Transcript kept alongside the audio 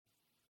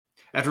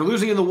After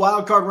losing in the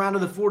wild card round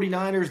of the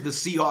 49ers, the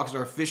Seahawks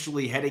are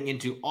officially heading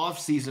into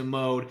off-season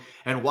mode.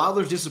 And while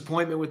there's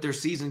disappointment with their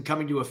season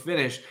coming to a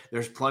finish,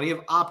 there's plenty of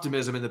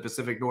optimism in the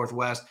Pacific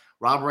Northwest.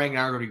 Rob Rang and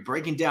I are going to be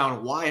breaking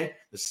down why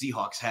the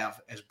Seahawks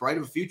have as bright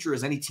of a future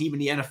as any team in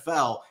the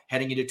NFL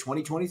heading into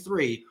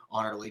 2023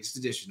 on our latest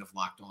edition of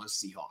Locked On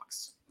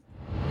Seahawks.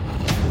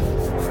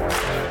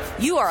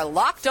 You are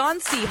Locked On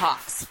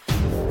Seahawks,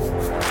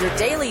 your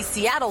daily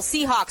Seattle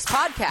Seahawks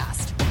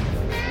podcast.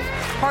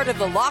 Part of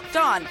the Locked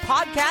On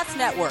Podcast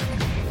Network,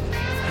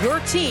 your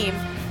team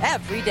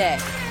every day.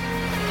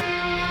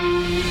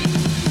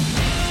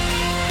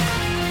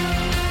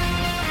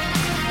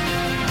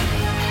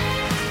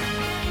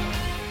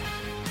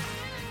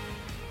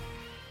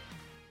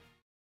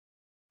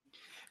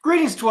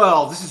 Greetings,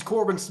 12. This is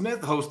Corbin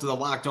Smith, host of the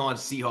Locked On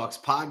Seahawks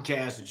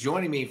podcast.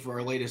 Joining me for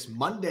our latest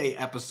Monday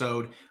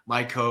episode,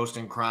 my co-host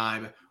in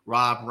crime,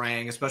 Rob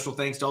Rang. A special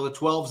thanks to all the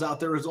 12s out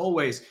there, as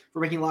always,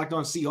 for making Locked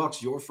On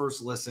Seahawks your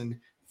first listen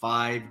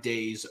 5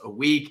 days a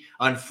week.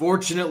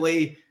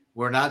 Unfortunately,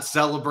 we're not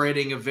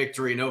celebrating a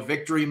victory. No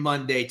Victory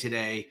Monday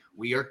today.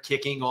 We are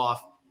kicking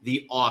off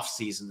the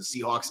offseason. The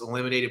Seahawks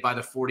eliminated by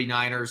the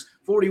 49ers,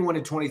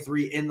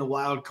 41-23 in the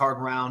wild card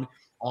round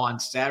on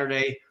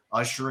Saturday,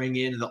 ushering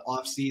in the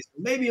offseason,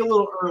 maybe a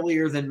little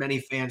earlier than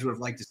many fans would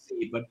have liked to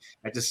see. But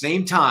at the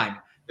same time,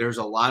 there's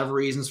a lot of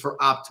reasons for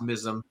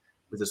optimism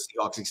with the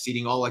Seahawks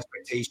exceeding all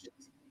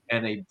expectations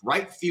and a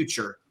bright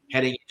future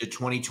heading into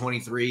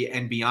 2023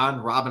 and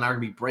beyond. Rob and I are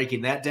going to be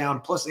breaking that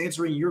down, plus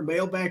answering your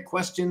mailbag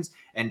questions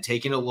and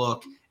taking a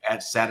look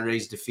at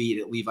Saturday's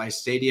defeat at Levi's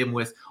Stadium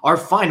with our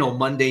final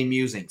Monday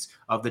musings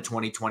of the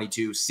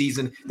 2022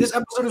 season. This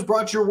episode is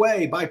brought your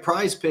way by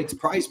Prize Picks.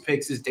 Prize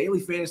Picks is daily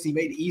fantasy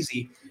made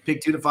easy.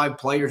 Pick 2 to 5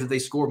 players. If they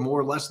score more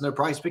or less than their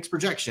Prize Picks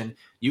projection,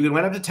 you can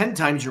win up to 10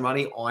 times your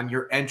money on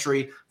your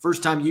entry.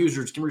 First-time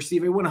users can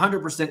receive a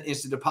 100%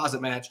 instant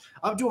deposit match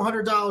up to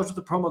 $100 with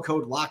the promo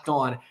code Locked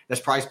On.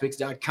 That's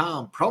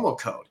prizepicks.com. Promo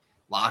code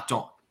Locked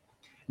On.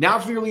 Now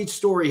for your lead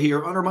story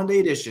here on our Monday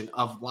edition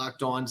of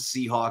Locked On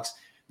Seahawks.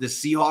 The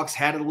Seahawks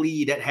had a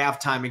lead at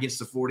halftime against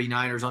the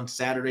 49ers on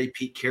Saturday.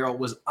 Pete Carroll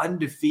was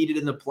undefeated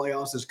in the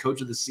playoffs as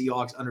coach of the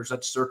Seahawks under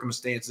such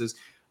circumstances,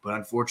 but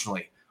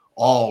unfortunately,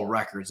 all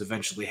records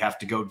eventually have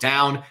to go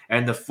down,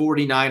 and the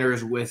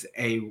 49ers, with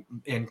an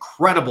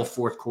incredible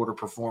fourth quarter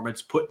performance,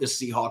 put the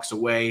Seahawks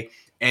away,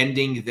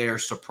 ending their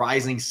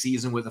surprising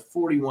season with a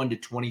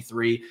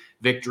 41-23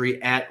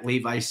 victory at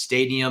Levi's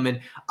Stadium. And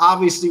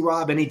obviously,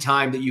 Rob,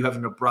 anytime that you have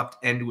an abrupt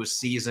end to a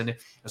season,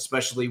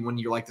 especially when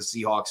you're like the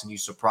Seahawks and you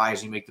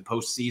surprise, you make the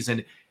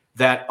postseason,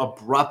 that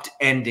abrupt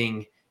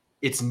ending,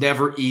 it's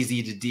never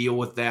easy to deal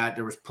with that.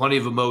 There was plenty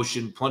of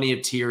emotion, plenty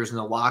of tears in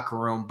the locker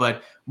room,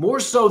 but more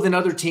so than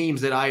other teams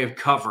that I have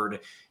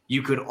covered,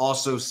 you could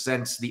also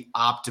sense the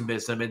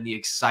optimism and the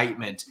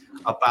excitement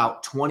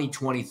about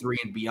 2023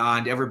 and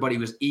beyond. Everybody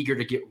was eager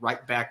to get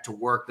right back to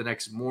work the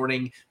next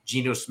morning.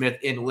 Geno Smith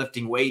in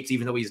lifting weights,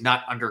 even though he's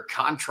not under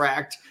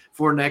contract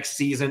for next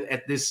season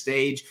at this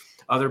stage.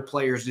 Other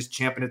players just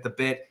champing at the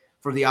bit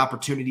for the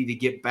opportunity to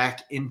get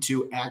back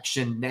into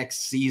action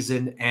next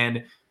season.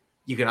 And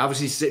you can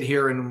obviously sit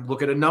here and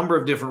look at a number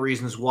of different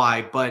reasons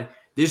why, but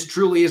this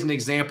truly is an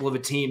example of a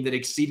team that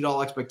exceeded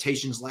all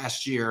expectations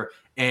last year,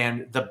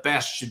 and the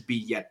best should be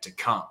yet to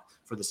come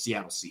for the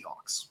Seattle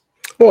Seahawks.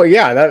 Well,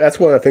 yeah, that's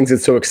one of the things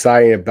that's so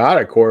exciting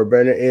about it,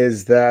 Corbin,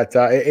 is that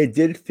it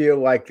did feel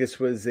like this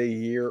was a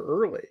year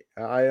early.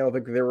 I don't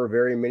think there were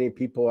very many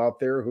people out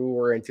there who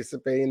were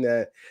anticipating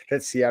that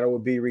Seattle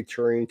would be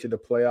returning to the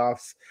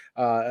playoffs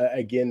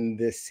again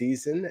this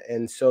season.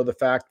 And so the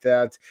fact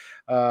that,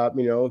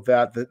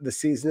 that the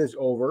season is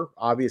over,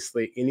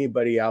 obviously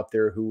anybody out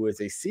there who was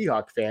a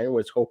Seahawk fan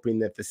was hoping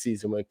that the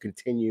season would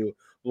continue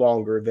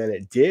longer than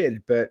it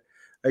did. But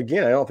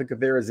again, I don't think that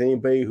there was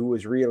anybody who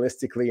was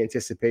realistically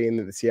anticipating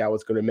that the Seattle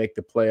was going to make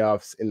the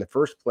playoffs in the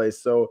first place.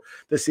 So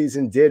the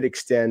season did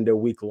extend a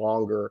week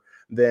longer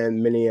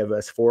than many of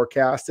us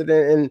forecasted.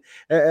 And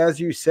as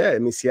you said, I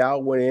mean,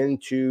 Seattle went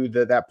into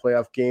that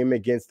playoff game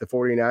against the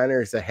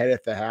 49ers ahead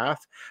at the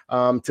half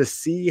to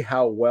see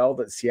how well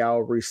that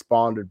Seattle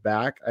responded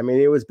back. I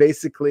mean, it was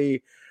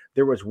basically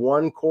there was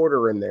one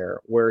quarter in there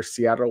where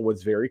Seattle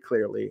was very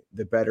clearly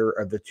the better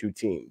of the two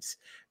teams.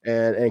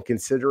 And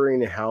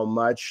considering how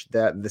much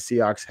that the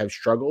Seahawks have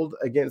struggled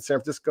against San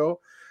Francisco,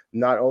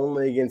 not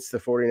only against the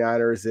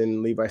 49ers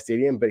in Levi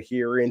Stadium, but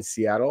here in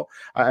Seattle,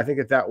 I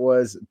think that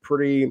was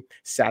pretty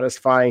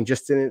satisfying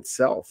just in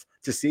itself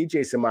to see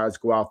Jason Myers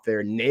go out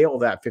there, nail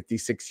that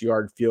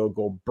 56-yard field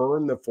goal,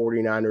 burn the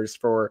 49ers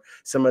for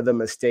some of the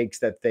mistakes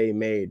that they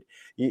made.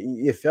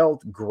 You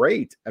felt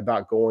great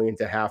about going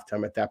into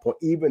halftime at that point,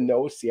 even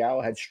though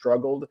Seattle had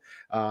struggled,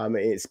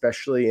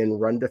 especially in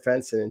run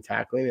defense and in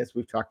tackling, as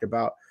we've talked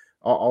about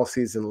all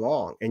season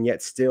long. And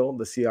yet still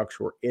the Seahawks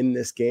were in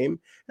this game.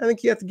 I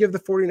think you have to give the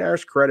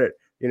 49ers credit.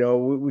 You know,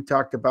 we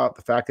talked about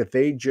the fact that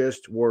they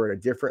just were at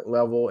a different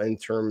level in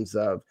terms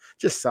of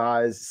just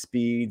size,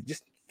 speed,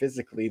 just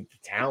physically the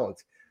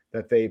talent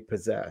that they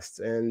possessed.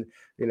 And,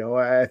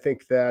 I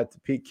think that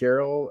Pete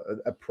Carroll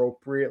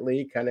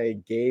appropriately kind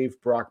of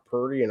gave Brock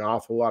Purdy an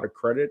awful lot of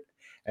credit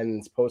and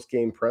his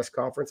post-game press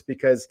conference,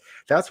 because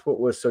that's what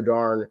was so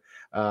darn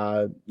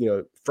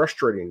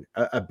frustrating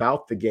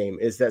about the game,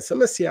 is that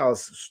some of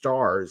Seattle's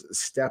stars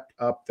stepped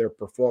up their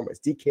performance.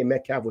 DK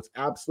Metcalf was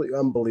absolutely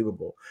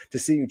unbelievable. To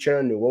see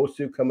Uchenna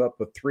Nwosu come up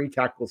with 3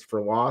 tackles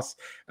for loss,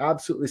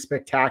 absolutely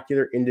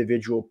spectacular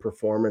individual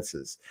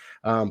performances.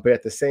 But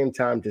at the same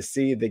time, to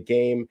see the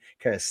game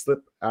kind of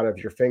slip out of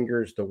your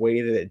fingers the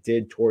way that it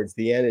did towards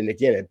the end, and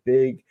again, a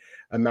big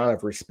amount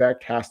of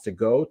respect has to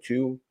go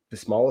to the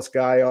smallest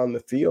guy on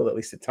the field, at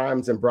least at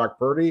times, in Brock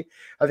Purdy.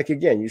 I think,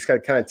 again, you just got to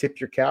kind of tip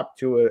your cap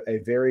to a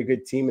very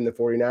good team in the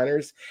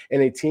 49ers,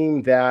 and a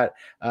team that,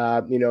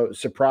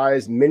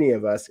 surprised many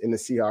of us in the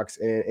Seahawks.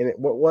 And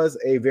what was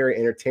a very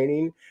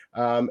entertaining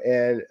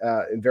and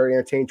very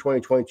entertaining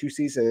 2022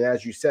 season. And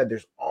as you said,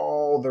 there's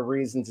all the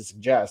reasons to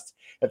suggest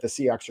that the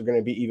Seahawks are going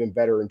to be even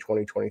better in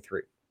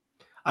 2023.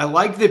 I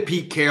like that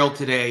Pete Carroll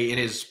today in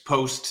his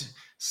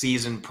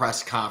post-season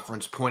press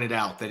conference pointed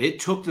out that it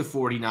took the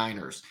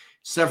 49ers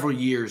several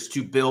years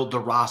to build the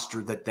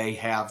roster that they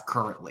have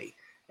currently.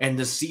 And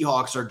the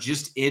Seahawks are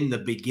just in the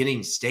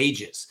beginning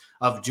stages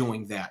of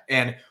doing that.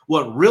 And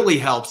what really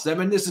helps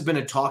them, and this has been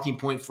a talking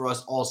point for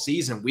us all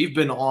season, we've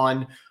been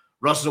on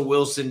Russell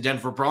Wilson,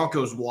 Denver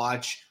Broncos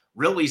watch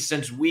really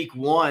since week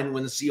 1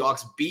 when the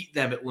Seahawks beat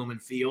them at Lumen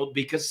Field,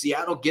 because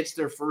Seattle gets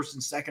their first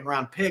and second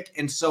round pick.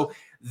 And so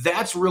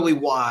that's really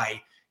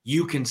why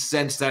you can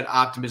sense that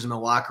optimism in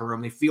the locker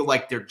room. They feel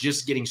like they're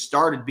just getting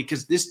started,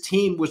 because this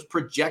team was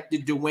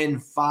projected to win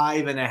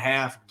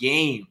 5.5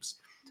 games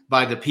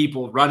by the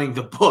people running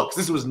the books.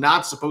 This was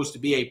not supposed to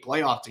be a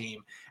playoff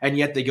team, and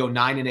yet they go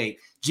 9-8.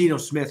 Geno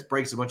Smith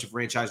breaks a bunch of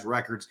franchise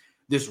records.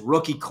 This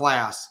rookie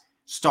class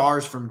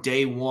stars from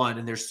day one,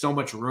 and there's so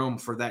much room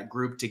for that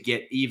group to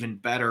get even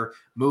better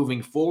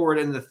moving forward.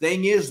 And the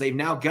thing is, they've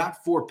now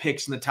got 4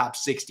 picks in the top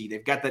 60.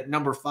 They've got that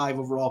number 5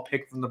 overall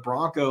pick from the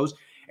Broncos,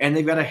 and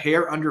they've got a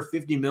hair under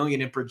 $50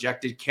 million in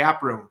projected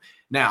cap room.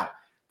 Now,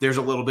 there's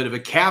a little bit of a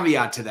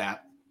caveat to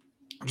that.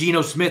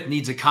 Geno Smith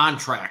needs a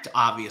contract,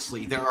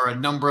 obviously. There are a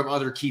number of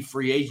other key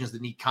free agents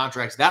that need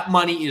contracts. That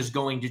money is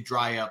going to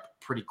dry up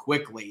pretty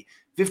quickly.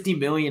 $50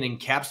 million in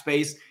cap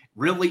space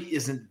really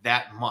isn't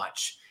that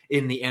much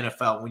in the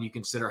NFL when you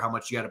consider how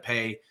much you got to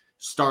pay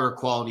starter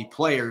quality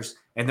players.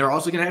 And they're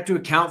also going to have to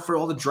account for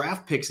all the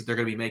draft picks that they're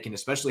going to be making,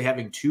 especially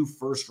having 2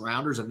 first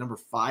rounders at number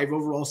 5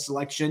 overall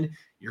selection.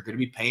 You're going to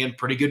be paying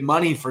pretty good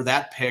money for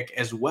that pick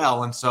as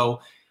well. And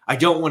so I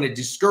don't want to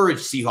discourage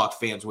Seahawks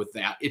fans with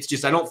that. It's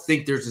just, I don't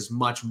think there's as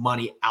much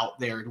money out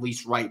there, at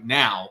least right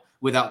now,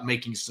 without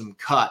making some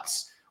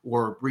cuts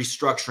or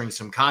restructuring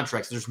some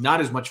contracts. There's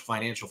not as much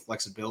financial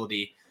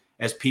flexibility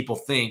as people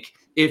think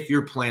if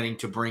you're planning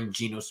to bring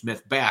Geno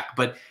Smith back.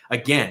 But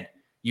again,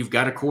 you've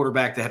got a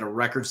quarterback that had a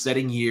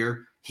record-setting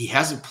year. He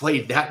hasn't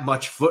played that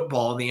much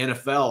football in the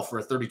NFL for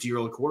a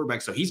 32-year-old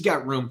quarterback, so he's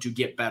got room to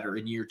get better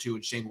in year 2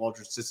 in Shane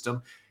Waldron's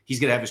system. He's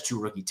going to have his 2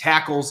 rookie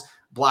tackles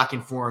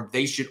blocking for him.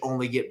 They should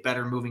only get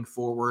better moving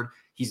forward.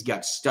 He's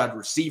got stud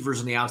receivers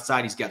on the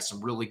outside. He's got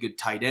some really good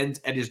tight ends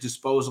at his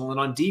disposal. And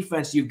on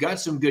defense, you've got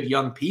some good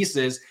young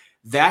pieces.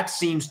 That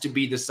seems to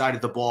be the side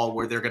of the ball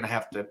where they're going to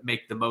have to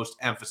make the most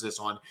emphasis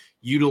on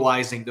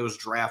utilizing those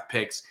draft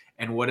picks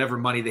and whatever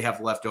money they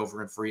have left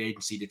over in free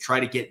agency to try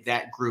to get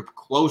that group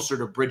closer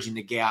to bridging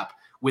the gap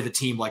with a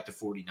team like the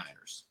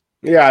 49ers.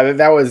 Yeah,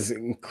 that was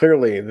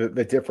clearly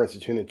the difference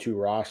between the 2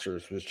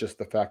 rosters, was just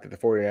the fact that the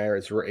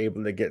 49ers were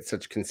able to get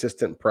such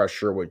consistent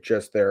pressure with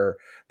just their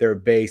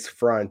base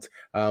front,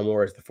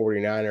 whereas the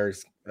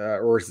 49ers,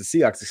 or as the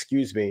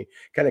Seahawks,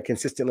 kind of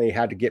consistently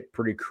had to get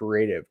pretty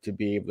creative to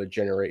be able to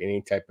generate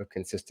any type of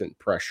consistent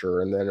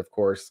pressure. And then, of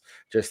course,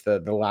 just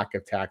the lack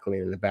of tackling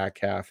in the back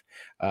half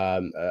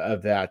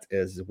of that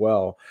as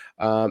well.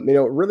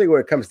 Really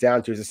what it comes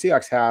down to is the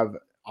Seahawks have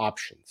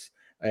options.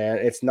 And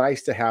it's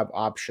nice to have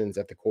options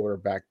at the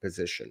quarterback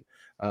position.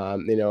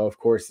 Of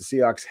course, the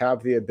Seahawks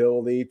have the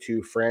ability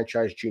to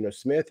franchise Geno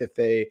Smith if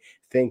they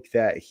think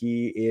that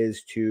he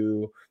is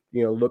to,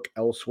 look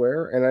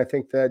elsewhere. And I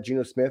think that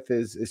Geno Smith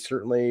is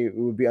certainly, it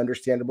would be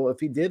understandable if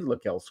he did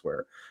look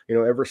elsewhere.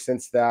 Ever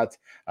since that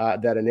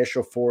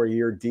initial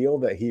 4-year deal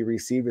that he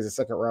received as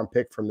a 2nd round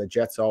pick from the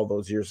Jets all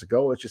those years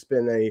ago, it's just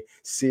been a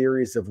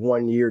series of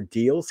 1-year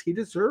deals. He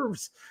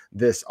deserves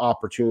this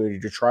opportunity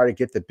to try to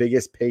get the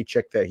biggest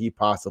paycheck that he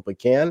possibly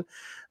can.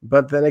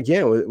 But then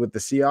again, with the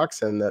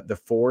Seahawks and the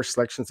 4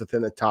 selections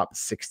within the top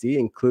 60,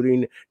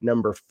 including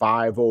number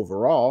 5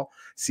 overall,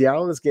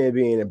 Seattle is going to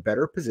be in a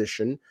better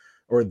position,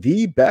 or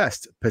the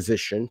best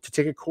position, to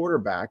take a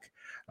quarterback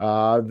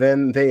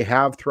than they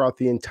have throughout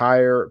the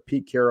entire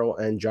Pete Carroll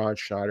and John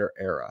Schneider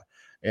era.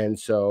 And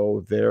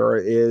so there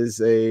is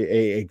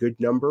a good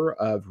number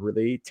of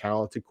really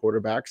talented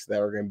quarterbacks that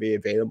are going to be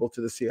available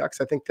to the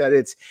Seahawks. I think that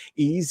it's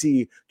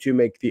easy to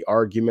make the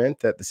argument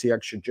that the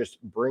Seahawks should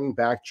just bring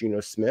back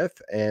Geno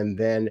Smith and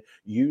then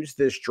use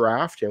this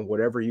draft and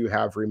whatever you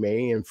have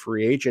remaining in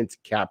free agent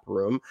cap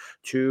room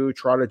to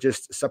try to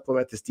just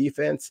supplement this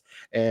defense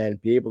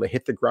and be able to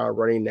hit the ground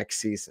running next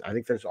season. I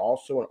think there's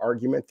also an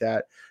argument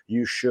that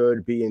you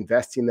should be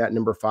investing that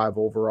number 5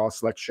 overall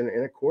selection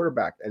in a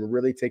quarterback and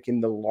really taking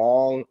the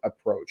long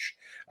approach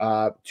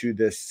to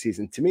this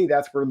season. To me,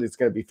 that's really it's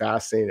going to be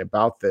fascinating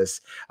about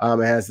this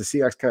as the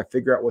Seahawks kind of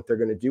figure out what they're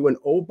going to do. And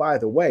oh, by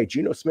the way,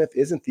 Geno Smith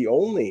isn't the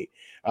only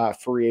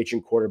free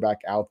agent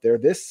quarterback out there.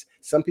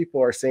 Some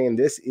people are saying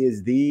this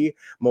is the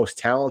most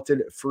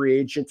talented free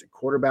agent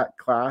quarterback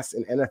class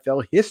in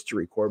NFL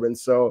history, Corbin.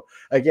 So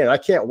again, I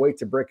can't wait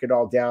to break it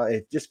all down.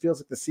 It just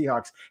feels like the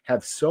Seahawks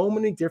have so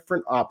many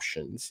different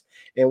options.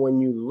 And when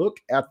you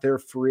look at their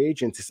free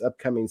agents this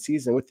upcoming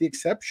season, with the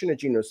exception of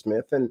Geno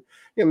Smith and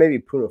maybe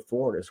Poona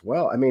Ford as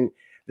well, I mean,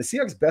 the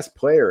Seahawks' best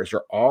players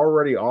are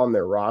already on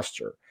their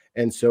roster.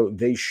 And so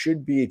they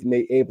should be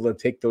able to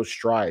take those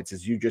strides,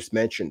 as you just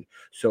mentioned.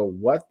 So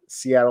what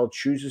Seattle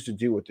chooses to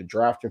do with the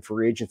draft and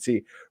free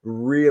agency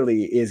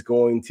really is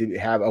going to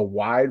have a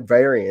wide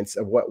variance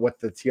of what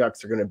the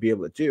Seahawks are going to be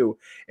able to do.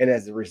 And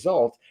as a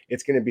result,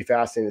 it's going to be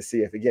fascinating to see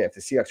if the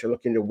Seahawks are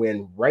looking to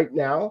win right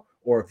now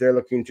or if they're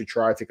looking to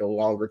try to take a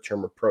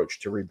longer-term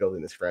approach to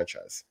rebuilding this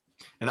franchise.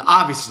 And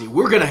obviously,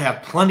 we're going to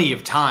have plenty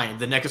of time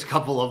the next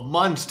couple of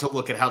months to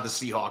look at how the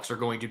Seahawks are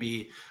going to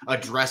be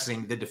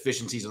addressing the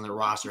deficiencies on their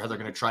roster, how they're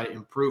going to try to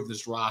improve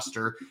this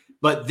roster.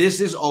 But this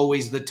is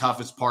always the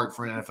toughest part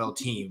for an NFL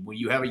team. When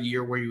you have a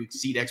year where you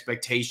exceed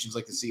expectations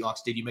like the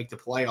Seahawks did, you make the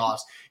playoffs,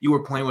 you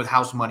were playing with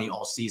house money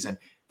all season.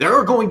 There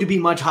are going to be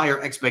much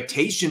higher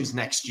expectations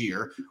next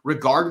year,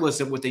 regardless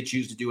of what they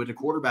choose to do at the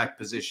quarterback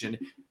position.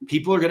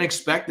 People are going to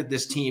expect that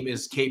this team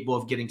is capable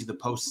of getting to the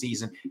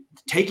postseason.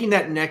 Taking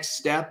that next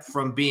step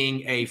from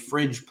being a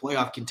fringe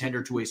playoff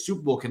contender to a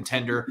Super Bowl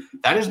contender,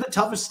 that is the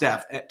toughest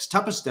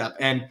step.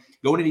 And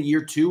going into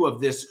year 2 of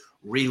this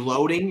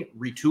reloading,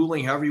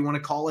 retooling, however you want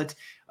to call it,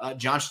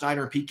 John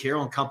Schneider and Pete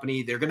Carroll and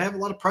company, they're going to have a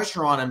lot of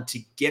pressure on them to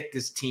get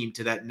this team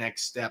to that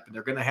next step. And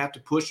they're going to have to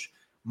push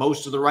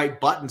most of the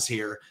right buttons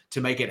here to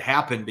make it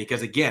happen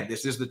because, again,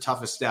 this is the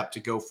toughest step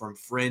to go from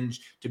fringe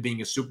to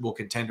being a Super Bowl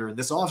contender. In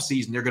this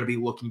offseason, they're going to be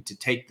looking to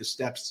take the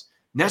steps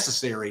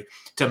necessary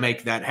to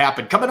make that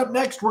happen. Coming up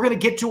next, we're going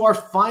to get to our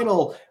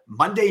final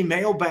Monday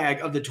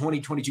mailbag of the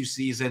 2022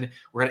 season.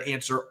 We're going to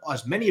answer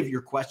as many of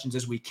your questions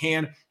as we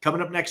can.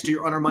 Coming up next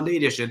here on our Monday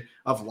edition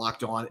of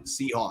Locked On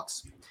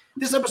Seahawks.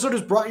 This episode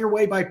is brought your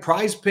way by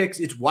Prize Picks.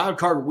 It's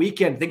wildcard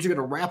weekend. Things are going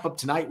to wrap up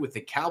tonight with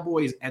the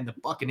Cowboys and the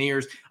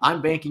Buccaneers. I'm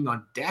banking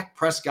on Dak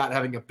Prescott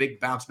having a big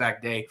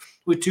bounce-back day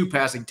with 2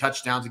 passing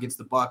touchdowns against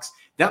the Bucs.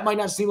 That might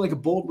not seem like a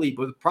bold leap,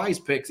 but with Prize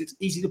Picks, it's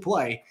easy to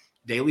play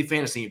daily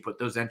fantasy and put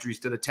those entries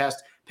to the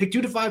test. Pick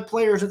 2 to 5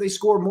 players. If they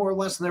score more or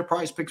less than their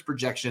Prize Picks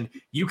projection,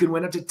 you can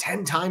win up to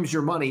 10 times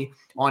your money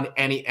on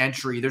any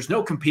entry. There's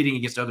no competing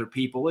against other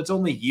people. It's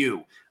only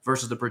you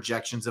versus the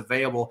projections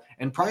available.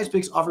 And Prize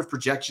Picks offers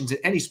projections in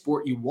any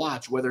sport you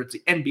watch, whether it's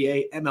the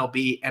NBA,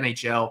 MLB,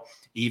 NHL,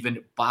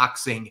 even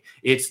boxing.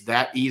 It's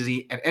that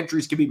easy, and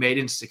entries can be made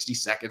in 60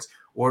 seconds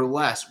or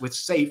less with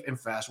safe and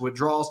fast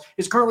withdrawals.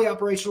 It's currently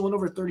operational in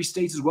over 30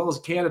 states as well as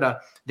Canada.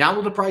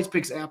 Download the Prize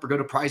Picks app or go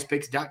to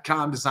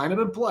prizepicks.com to sign up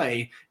and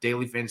play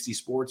daily fantasy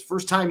sports.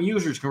 First-time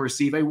users can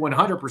receive a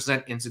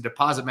 100% instant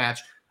deposit match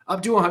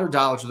up to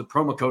 $100 with the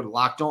promo code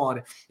Locked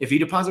On. If you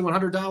deposit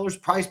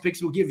 $100, Prize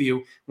Picks will give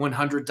you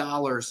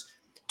 $100.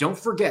 Don't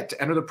forget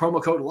to enter the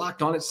promo code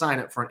Locked On at sign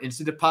up for an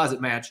instant deposit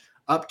match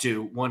up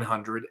to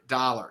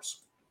 $100.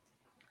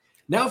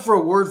 Now for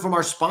a word from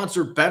our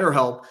sponsor,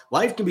 BetterHelp.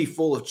 Life can be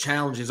full of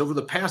challenges. Over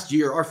the past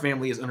year, our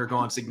family has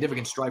undergone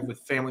significant strife with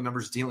family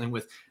members dealing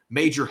with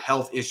major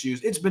health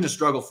issues. It's been a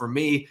struggle for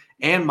me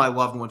and my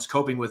loved ones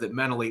coping with it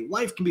mentally.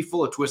 Life can be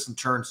full of twists and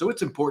turns, so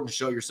it's important to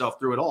show yourself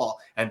through it all.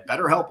 And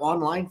BetterHelp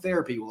Online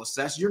Therapy will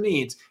assess your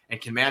needs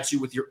and can match you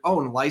with your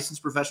own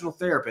licensed professional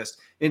therapist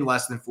in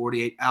less than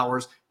 48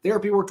 hours.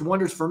 Therapy worked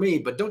wonders for me,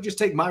 but don't just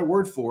take my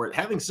word for it.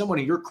 Having someone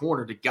in your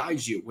corner to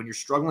guide you when you're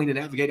struggling to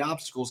navigate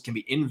obstacles can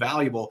be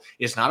invaluable.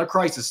 It's not a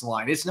crisis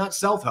line. It's not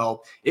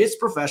self-help. It's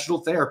professional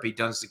therapy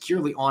done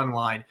securely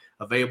online,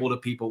 available to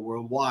people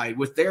worldwide.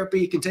 With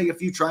therapy, it can take a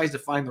few tries to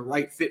find the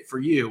right fit for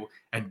you,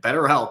 and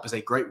BetterHelp is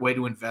a great way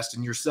to invest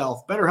in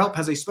yourself. BetterHelp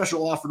has a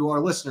special offer to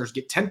our listeners.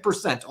 Get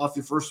 10% off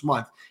your first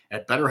month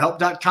at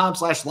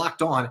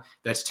betterhelp.com/lockedon.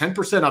 That's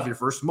 10% off your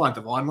first month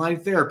of online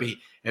therapy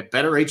at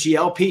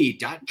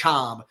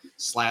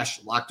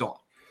betterhelp.com/lockedon.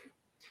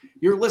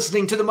 You're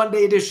listening to the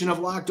Monday edition of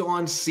Locked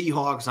On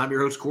Seahawks. I'm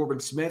your host,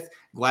 Corbin Smith.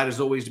 Glad as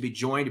always to be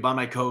joined by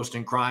my co-host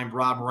in crime,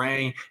 Rob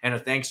Rang. And a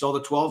thanks to all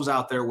the 12s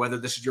out there, whether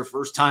this is your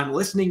first time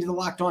listening to the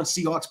Locked On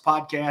Seahawks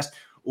podcast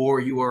or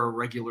you are a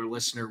regular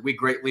listener. We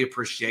greatly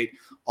appreciate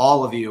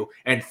all of you.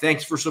 And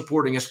thanks for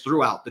supporting us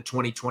throughout the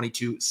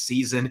 2022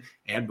 season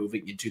and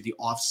moving into the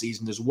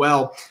offseason as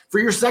well. For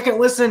your second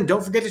listen,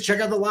 don't forget to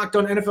check out the Locked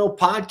On NFL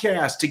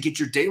podcast to get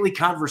your daily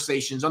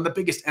conversations on the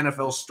biggest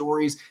NFL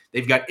stories.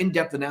 They've got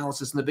in-depth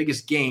analysis on the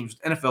biggest games,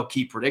 NFL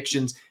key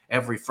predictions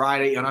every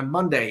Friday. And on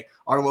Monday,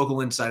 our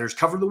local insiders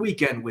cover the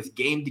weekend with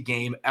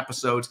game-to-game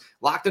episodes.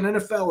 Locked On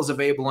NFL is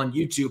available on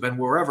YouTube and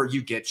wherever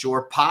you get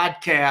your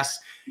podcasts.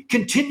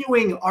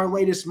 Continuing our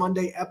latest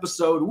Monday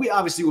episode, we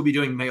obviously will be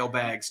doing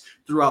mailbags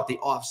throughout the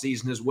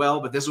offseason as well,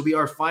 but this will be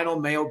our final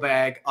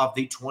mailbag of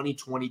the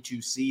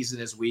 2022 season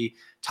as we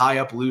tie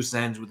up loose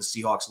ends with the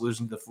Seahawks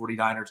losing to the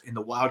 49ers in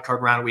the wild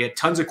card round. We had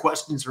tons of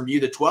questions from you,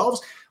 the 12s.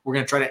 We're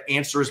going to try to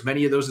answer as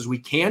many of those as we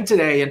can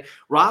today. And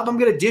Rob, I'm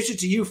going to dish it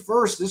to you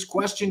first. This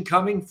question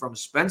coming from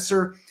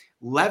Spencer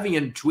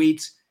Levian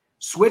tweets,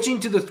 switching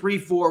to the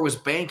 3-4 was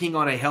banking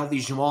on a healthy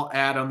Jamal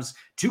Adams.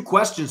 Two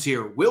questions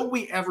here. Will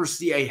we ever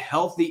see a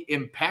healthy,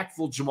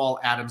 impactful Jamal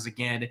Adams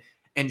again?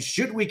 And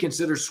should we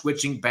consider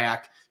switching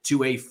back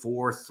to a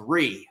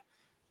 4-3?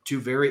 Two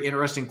very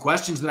interesting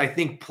questions that I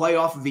think play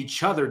off of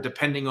each other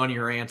depending on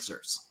your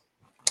answers.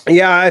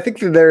 Yeah, I think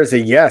that there's a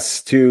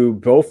yes to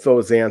both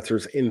those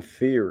answers in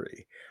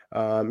theory.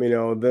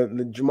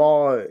 The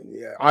Jamal,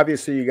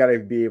 obviously you got to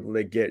be able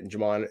to get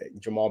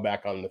Jamal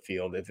back on the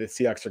field. If the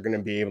Seahawks are going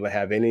to be able to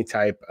have any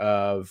type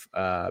of,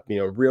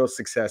 real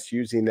success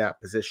using that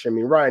position. I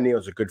mean, Ryan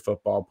Neal's a good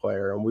football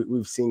player, and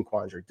we've seen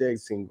Quandre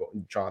Diggs, seen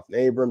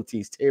Jonathan Abram,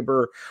 Tease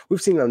Tabor.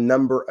 We've seen a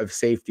number of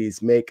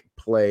safeties make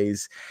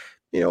plays,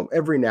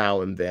 every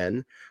now and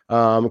then.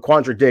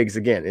 Quandre Diggs,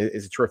 again,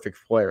 is a terrific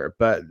player,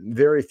 but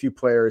very few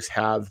players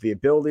have the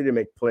ability to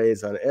make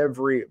plays on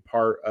every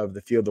part of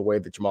the field the way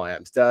that Jamal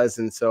Adams does.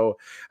 And so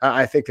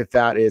I think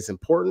that is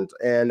important.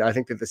 And I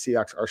think that the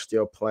Seahawks are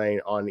still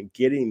playing on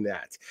getting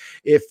that.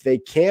 If they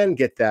can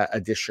get that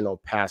additional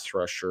pass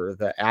rusher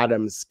that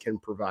Adams can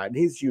provide, and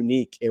he's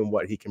unique in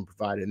what he can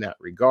provide in that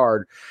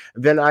regard,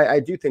 then I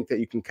do think that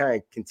you can kind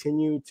of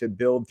continue to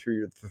build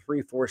through the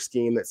 3-4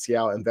 scheme that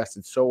Seattle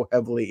invested so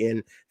heavily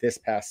in this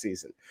past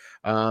season.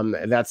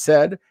 And that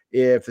said,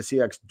 if the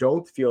Seahawks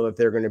don't feel that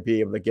they're going to be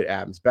able to get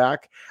Adams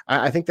back,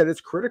 I think that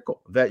it's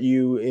critical that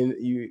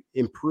you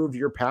improve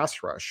your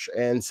pass rush.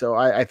 And so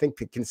I think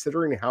that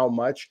considering how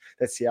much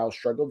that Seattle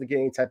struggled to get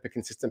any type of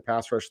consistent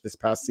pass rush this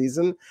past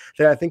season,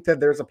 that I think that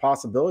there's a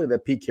possibility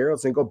that Pete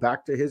Carroll's going to go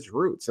back to his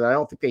roots. And I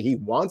don't think that he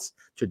wants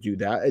to do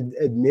that.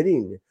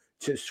 Admitting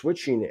to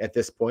switching at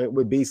this point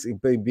would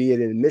basically be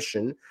an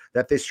admission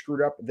that they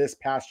screwed up this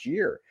past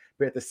year.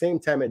 But at the same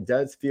time, it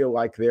does feel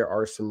like there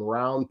are some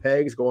round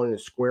pegs going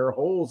into square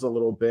holes a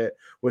little bit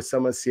with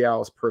some of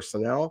Seattle's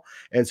personnel.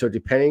 And so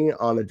depending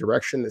on the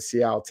direction that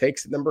Seattle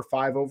takes at number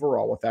 5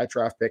 overall with that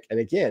draft pick,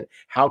 and again,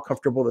 how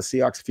comfortable the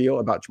Seahawks feel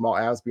about Jamal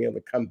Adams being able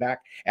to come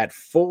back at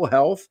full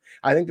health,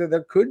 I think that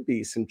there could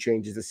be some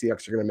changes the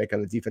Seahawks are going to make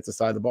on the defensive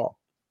side of the ball.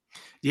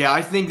 Yeah,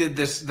 I think that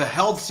the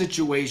health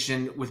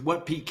situation with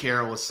what Pete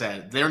Carroll has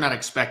said, they're not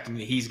expecting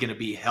that he's going to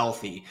be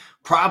healthy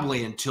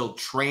probably until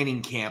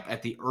training camp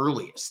at the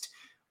earliest,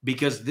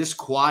 because this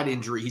quad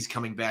injury he's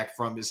coming back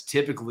from is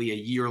typically a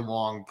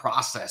year-long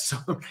process. So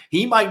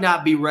he might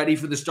not be ready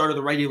for the start of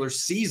the regular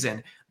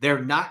season.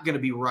 They're not going to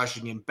be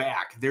rushing him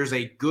back. There's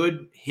a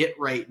good hit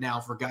rate now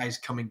for guys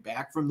coming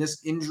back from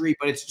this injury,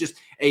 but it's just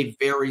a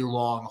very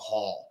long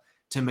haul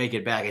to make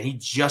it back. And he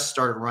just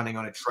started running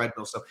on a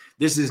treadmill. So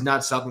this is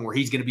not something where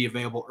he's going to be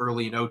available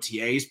early in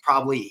OTAs.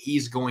 Probably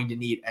he's going to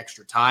need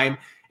extra time.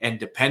 And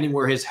depending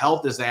where his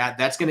health is at,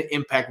 that's going to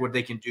impact what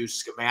they can do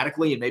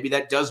schematically. And maybe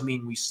that does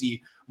mean we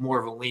see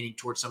more of a leaning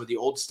towards some of the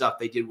old stuff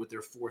they did with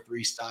their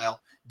 4-3 style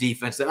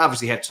defense that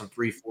obviously had some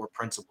 3-4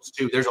 principles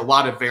too. There's a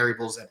lot of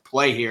variables at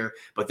play here,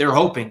 but they're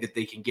hoping that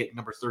they can get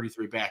number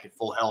 33 back at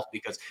full health,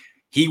 because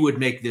he would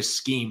make this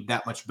scheme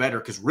that much better,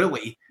 because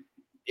really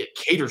it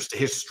caters to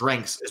his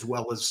strengths as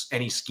well as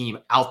any scheme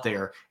out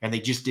there, and they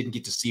just didn't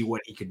get to see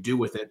what he could do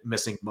with it,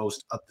 missing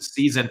most of the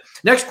season.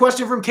 Next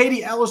question from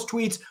Katie Ellis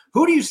tweets,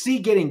 who do you see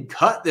getting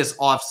cut this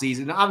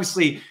offseason?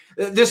 Obviously,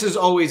 this is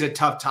always a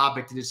tough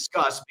topic to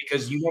discuss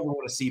because you never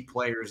want to see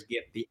players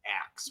get the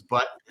axe,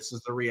 but this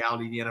is the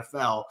reality of the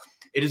NFL.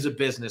 It is a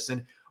business.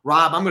 And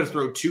Rob, I'm going to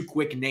throw two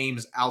quick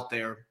names out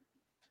there.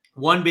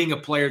 One being a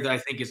player that I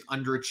think is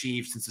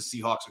underachieved since the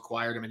Seahawks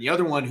acquired him, and the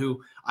other one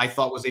who I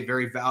thought was a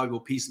very valuable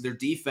piece of their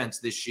defense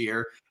this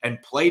year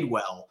and played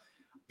well.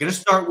 I'm going to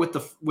start with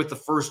the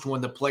first one,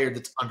 the player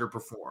that's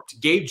underperformed.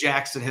 Gabe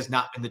Jackson has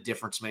not been the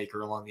difference maker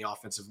along the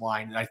offensive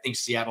line, and I think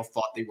Seattle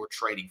thought they were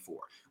trading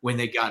for when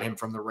they got him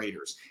from the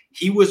Raiders.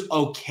 He was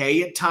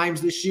okay at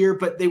times this year,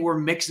 but they were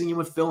mixing him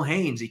with Phil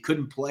Haynes. He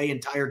couldn't play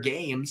entire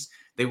games.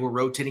 They were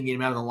rotating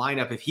him out of the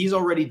lineup. If he's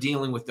already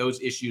dealing with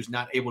those issues,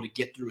 not able to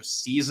get through a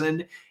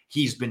season,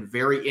 he's been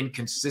very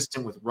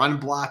inconsistent with run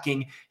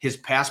blocking. His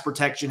pass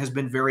protection has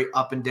been very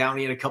up and down.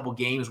 He had a couple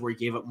games where he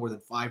gave up more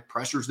than 5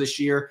 pressures this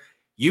year.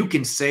 You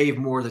can save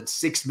more than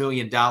 $6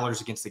 million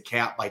against the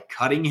cap by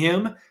cutting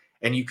him.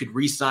 and you could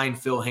re-sign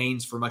Phil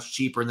Haynes for much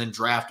cheaper and then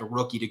draft a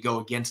rookie to go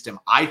against him.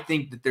 I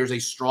think that there's a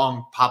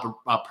strong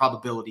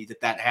probability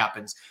that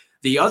happens.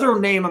 The other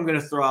name I'm going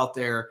to throw out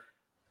there,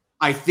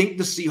 I think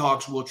the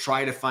Seahawks will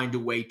try to find a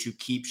way to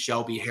keep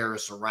Shelby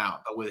Harris around.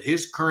 But with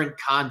his current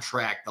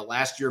contract, the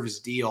last year of his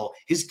deal,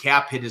 his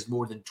cap hit is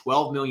more than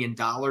 $12 million.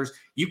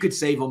 You could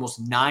save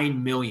almost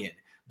 $9 million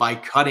by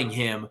cutting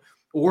him,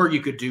 or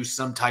you could do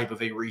some type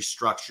of a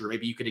restructure.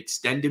 Maybe you could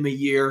extend him a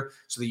year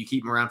so that you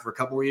keep him around for a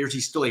couple more years.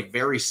 He's still a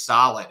very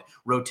solid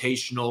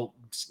rotational,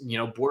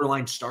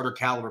 borderline starter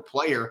caliber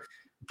player,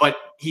 but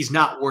he's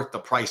not worth the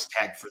price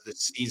tag for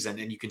this season.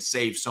 And you can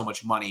save so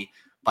much money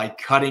by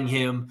cutting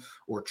him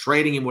or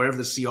trading him, whatever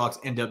the Seahawks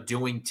end up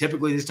doing.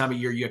 Typically this time of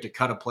year, you have to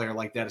cut a player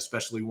like that,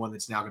 especially one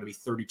that's now going to be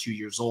 32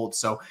 years old.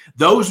 So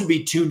those would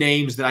be two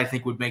names that I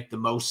think would make the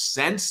most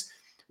sense.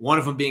 One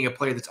of them being a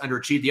player that's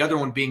underachieved. The other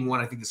one being one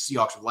I think the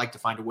Seahawks would like to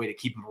find a way to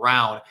keep him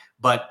around,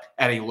 but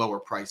at a lower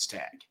price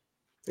tag.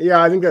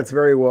 Yeah, I think that's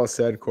very well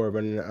said,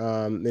 Corbin.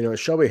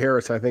 Shelby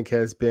Harris, I think,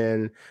 has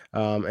been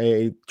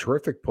a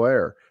terrific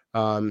player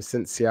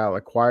since Seattle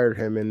acquired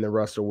him in the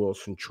Russell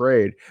Wilson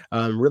trade.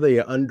 Really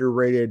an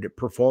underrated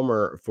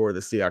performer for the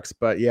Seahawks.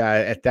 But yeah,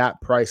 at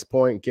that price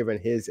point, given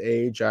his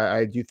age,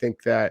 I do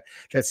think that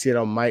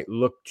Seattle might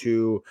look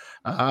to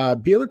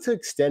be able to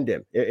extend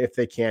him if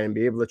they can, and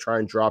be able to try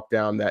and drop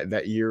down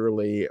that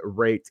yearly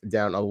rate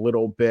down a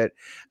little bit.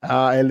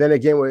 And then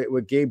again,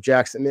 with Gabe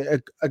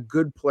Jackson, a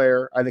good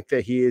player. I think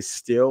that he is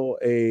still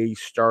a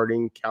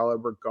starting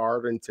caliber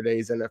guard in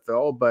today's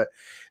NFL. But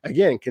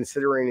again,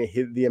 considering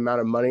the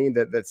amount of money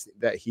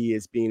that he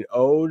is being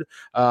owed,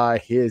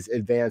 his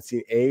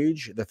advancing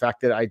age, the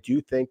fact that I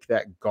do think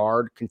that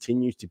guard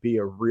continues to be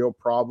a real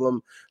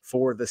problem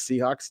for the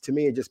Seahawks, to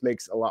me, it just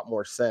makes a lot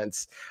more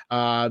sense.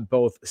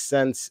 Both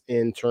sense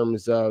in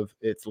terms of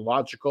it's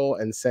logical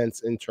and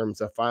sense in terms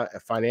of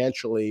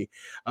financially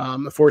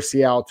for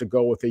Seattle to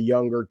go with a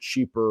younger,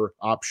 cheaper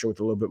option with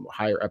a little bit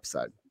higher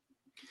upside.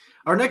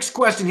 Our next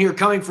question here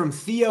coming from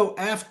Theo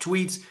F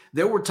tweets,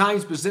 there were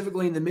times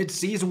specifically in the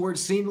midseason where it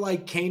seemed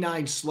like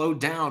K9 slowed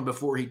down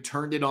before he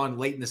turned it on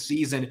late in the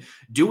season.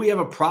 Do we have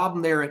a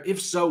problem there? And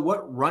if so,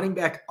 what running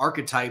back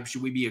archetype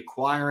should we be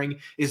acquiring?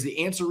 Is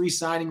the answer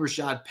re-signing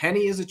Rashad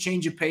Penny as a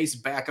change of pace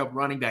backup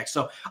running back?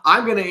 So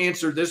I'm going to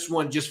answer this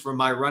one just from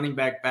my running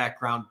back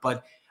background,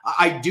 but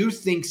I do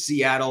think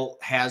Seattle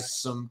has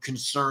some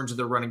concerns of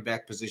their running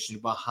back position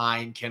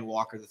behind Ken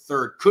Walker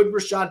III. Could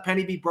Rashad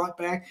Penny be brought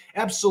back?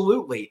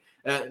 Absolutely.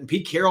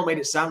 Pete Carroll made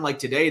it sound like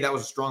today that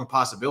was a strong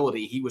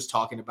possibility. He was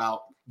talking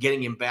about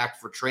getting him back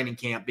for training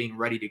camp, being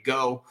ready to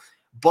go,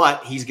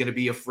 but he's going to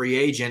be a free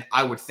agent.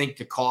 I would think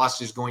the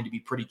cost is going to be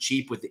pretty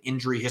cheap with the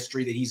injury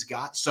history that he's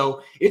got.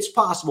 So it's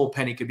possible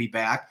Penny could be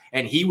back,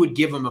 and he would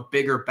give him a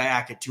bigger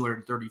back at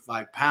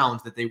 235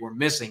 pounds that they were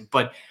missing.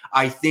 But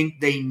I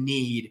think they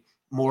need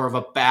more of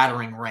a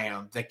battering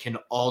ram that can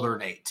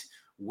alternate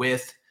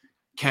with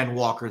Ken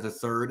Walker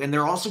III. And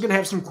they're also going to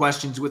have some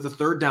questions with the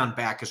third down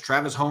back because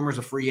Travis Homer's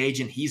a free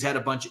agent. He's had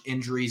a bunch of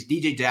injuries.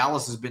 DJ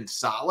Dallas has been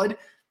solid.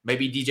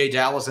 Maybe DJ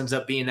Dallas ends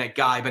up being that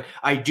guy. But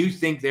I do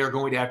think they're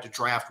going to have to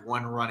draft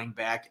one running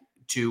back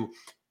to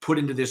put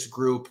into this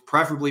group,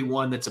 preferably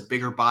one that's a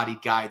bigger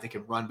bodied guy that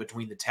can run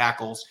between the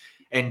tackles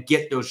and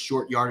get those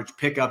short yardage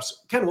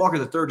pickups. Ken Walker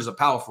III is a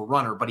powerful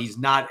runner, but he's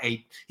not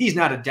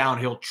a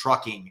downhill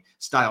trucking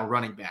style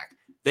running back.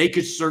 They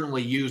could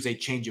certainly use a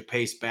change of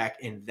pace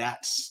back in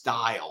that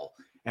style,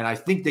 and I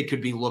think they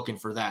could be looking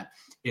for that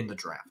in the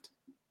draft.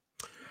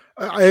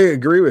 I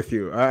agree with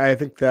you. I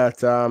think that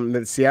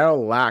that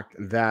Seattle lacked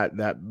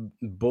that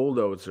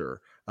bulldozer,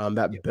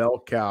 that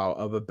bell cow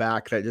of a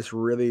back that just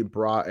really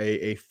brought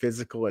a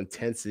physical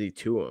intensity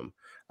to him.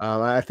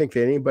 I think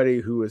that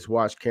anybody who has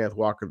watched Kenneth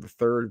Walker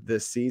III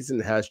this season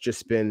has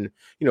just been,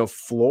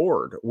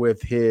 floored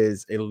with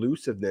his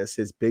elusiveness,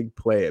 his big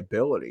play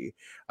ability.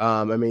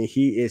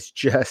 He is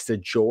just a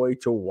joy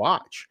to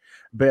watch.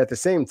 But at the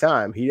same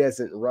time, he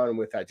doesn't run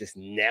with that just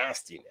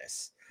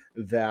nastiness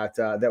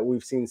that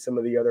we've seen some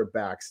of the other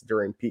backs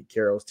during Pete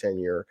Carroll's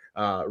tenure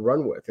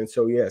run with. And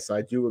so, yes,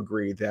 I do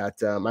agree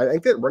that I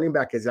think that running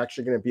back is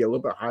actually going to be a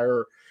little bit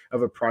higher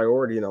of a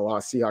priority than a lot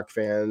of Seahawks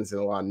fans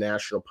and a lot of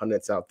national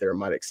pundits out there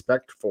might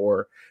expect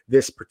for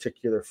this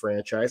particular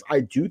franchise.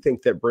 I do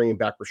think that bringing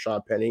back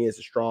Rashad Penny is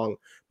a strong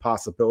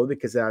possibility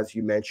because, as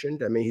you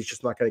mentioned, he's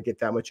just not going to get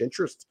that much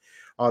interest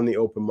on the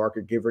open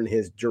market given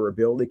his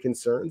durability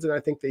concerns. And I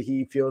think that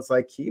he feels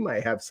like he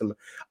might have some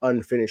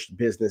unfinished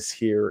business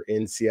here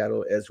in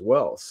Seattle as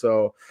well.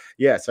 So,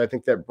 yes, I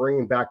think that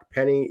bringing back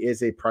Penny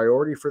is a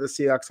priority for the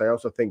Seahawks. I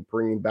also think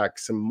bringing back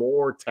some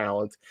more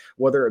talent,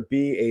 whether it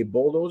be a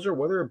bulldozer,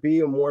 whether it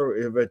be a more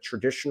of a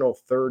traditional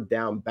third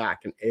down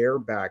back, an air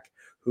back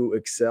who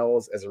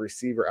excels as a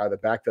receiver out of the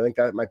back, I think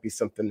that might be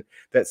something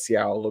that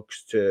Seattle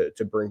looks to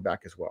bring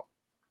back as well.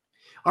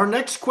 Our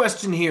next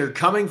question here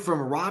coming from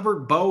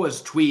Robert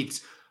Boas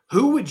tweets,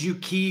 who would you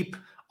keep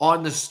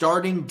on the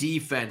starting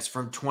defense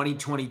from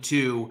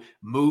 2022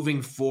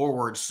 moving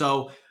forward?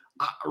 So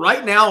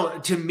right now,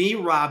 to me,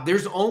 Rob,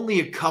 there's only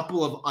a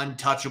couple of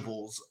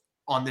untouchables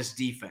on this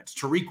defense.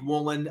 Tariq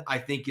Woolen, I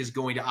think, is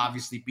going to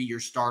obviously be your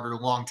starter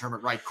long-term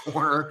at right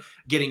corner,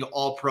 getting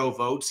all-pro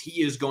votes.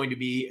 He is going to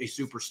be a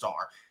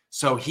superstar.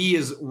 So he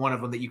is one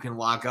of them that you can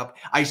lock up.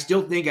 I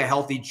still think a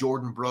healthy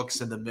Jordan Brooks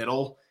in the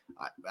middle.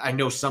 I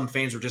know some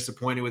fans were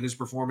disappointed with his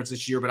performance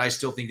this year, but I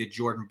still think that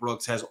Jordan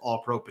Brooks has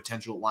all-pro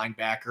potential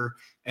linebacker.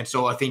 And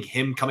so I think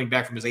him coming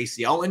back from his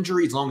ACL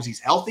injury, as long as he's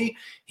healthy,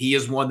 he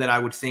is one that I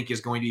would think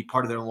is going to be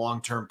part of their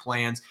long-term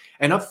plans.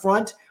 And up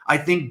front, I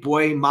think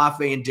Boye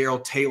Mafe and Darrell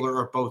Taylor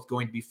are both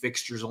going to be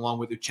fixtures along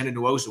with Uchenna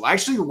Nwosu. I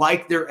actually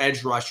like their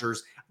edge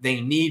rushers.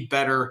 They need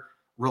better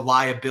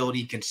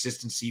reliability,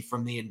 consistency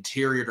from the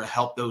interior to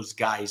help those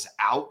guys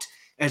out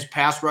as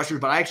pass rushers,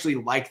 but I actually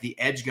like the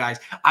edge guys.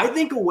 I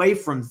think away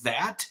from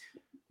that,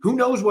 who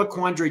knows what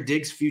Quandre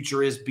Diggs'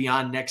 future is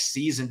beyond next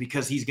season,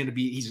 because he's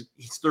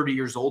 30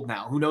 years old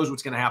now. Who knows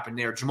what's going to happen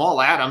there? Jamal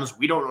Adams,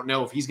 we don't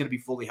know if he's going to be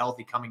fully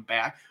healthy coming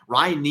back.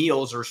 Ryan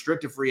Neal is a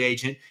restricted free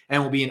agent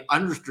and will be an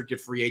unrestricted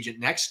free agent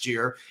next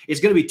year. It's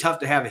going to be tough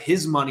to have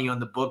his money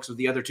on the books with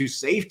the other two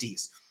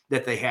safeties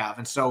that they have.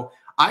 And so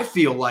I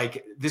feel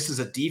like this is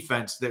a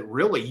defense that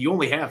really you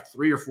only have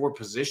 3 or 4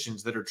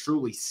 positions that are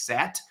truly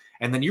set.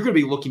 And then you're going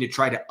to be looking to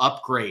try to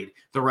upgrade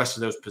the rest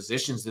of those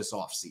positions this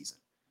offseason.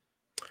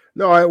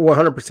 No, I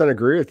 100%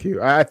 agree with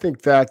you. I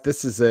think that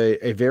this is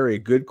a very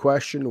good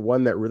question,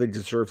 one that really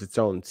deserves its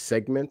own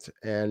segment.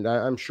 And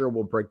I'm sure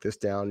we'll break this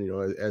down,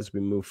 as we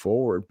move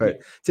forward.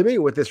 But to me,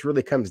 what this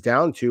really comes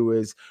down to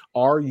is,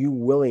 are you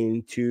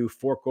willing to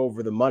fork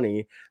over the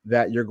money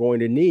that you're going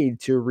to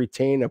need to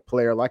retain a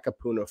player like a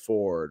Poona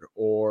Ford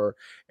or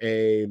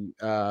at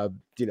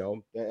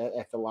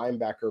the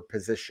linebacker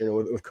position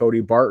with Cody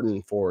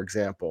Barton, for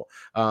example?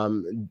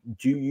 Do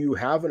you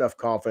have enough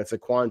confidence that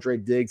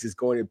Quandre Diggs is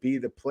going to be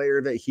the player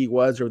that he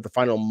was over the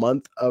final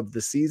month of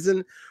the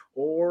season?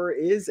 Or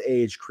is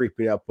age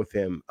creeping up with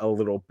him a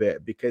little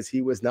bit, because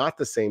he was not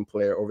the same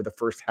player over the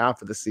first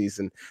half of the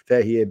season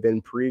that he had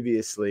been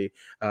previously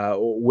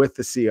with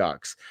the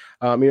Seahawks?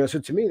 So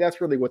to me,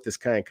 that's really what this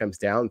kind of comes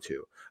down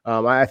to.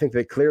 I think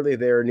that clearly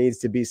there needs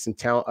to be some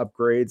talent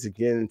upgrades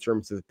again in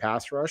terms of the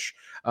pass rush.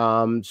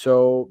 Again,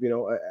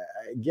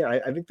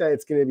 I think that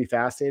it's going to be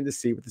fascinating to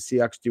see what the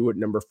Seahawks do at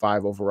number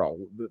 5 overall.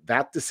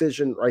 That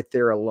decision right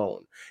there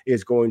alone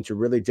is going to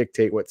really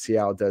dictate what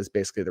Seattle does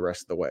basically the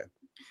rest of the way.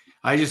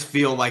 I just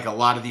feel like a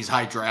lot of these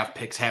high draft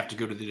picks have to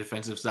go to the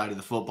defensive side of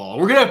the football.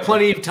 We're going to have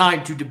plenty of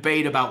time to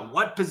debate about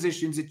what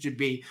positions it should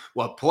be,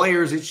 what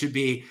players it should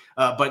be.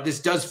 But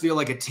this does feel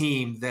like a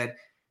team that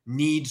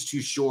needs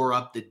to shore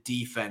up the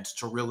defense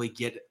to really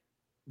get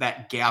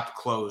that gap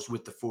closed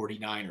with the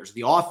 49ers.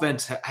 The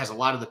offense has a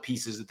lot of the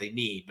pieces that they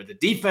need, but the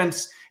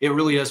defense, it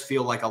really does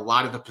feel like a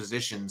lot of the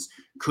positions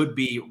could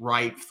be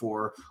ripe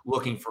for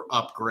looking for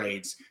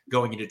upgrades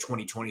going into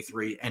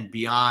 2023 and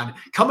beyond.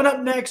 Coming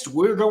up next,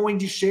 we're going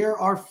to share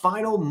our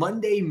final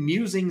Monday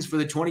musings for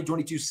the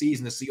 2022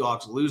 season, the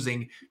Seahawks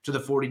losing to the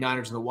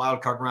 49ers in the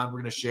wild card round. We're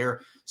going to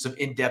share some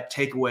in-depth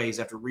takeaways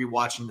after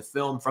rewatching the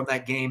film from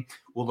that game.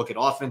 We'll look at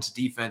offense,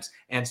 defense,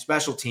 and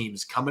special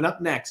teams coming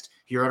up next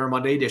here on our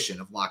Monday edition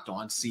of Locked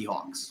On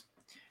Seahawks.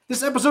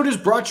 This episode is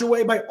brought your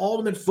way by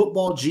Ultimate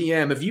Football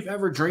GM. If you've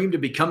ever dreamed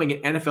of becoming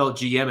an NFL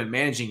GM and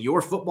managing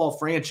your football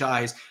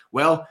franchise,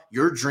 well,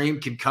 your dream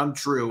can come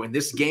true, and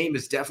this game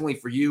is definitely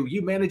for you.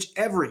 You manage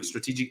every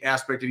strategic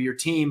aspect of your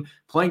team,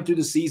 playing through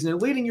the season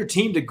and leading your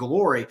team to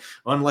glory.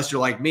 Unless you're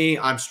like me,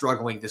 I'm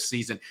struggling this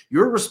season.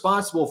 You're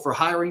responsible for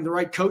hiring the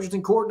right coaches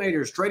and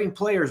coordinators, trading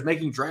players,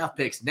 making draft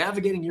picks,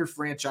 navigating your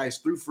franchise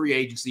through free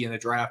agency and the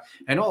draft,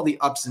 and all the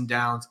ups and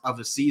downs of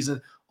the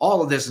season.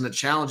 All of this in a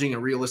challenging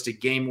and realistic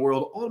game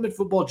world. Ultimate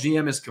Football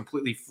GM is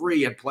completely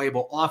free and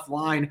playable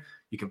offline.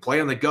 You can play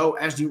on the go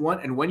as you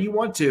want and when you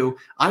want to.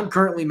 I'm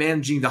currently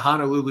managing the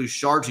Honolulu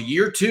Sharks.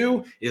 Year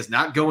 2 is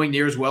not going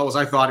near as well as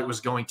I thought it was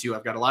going to.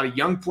 I've got a lot of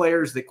young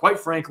players that, quite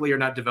frankly, are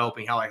not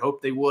developing how I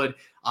hoped they would.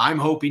 I'm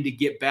hoping to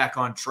get back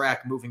on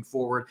track moving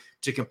forward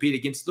to compete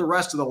against the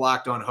rest of the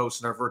Locked On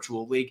hosts in our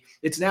virtual league.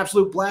 It's an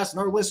absolute blast, and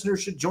our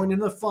listeners should join in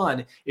the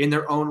fun in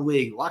their own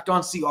league. Locked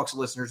On Seahawks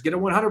listeners get a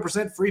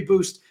 100% free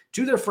boost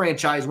to their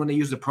franchise when they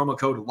use the promo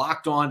code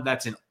Locked On.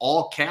 That's in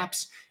all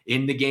caps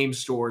in the game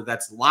store.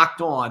 That's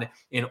Locked On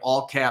in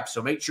all caps.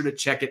 So make sure to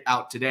check it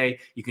out today.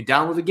 You can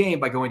download the game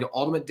by going to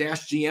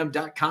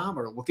ultimate-gm.com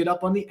or look it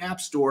up on the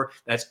App Store.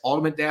 That's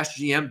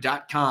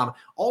ultimate-gm.com.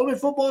 Ultimate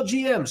Football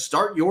GM.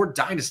 Start your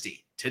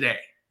dynasty today.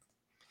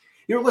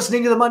 You're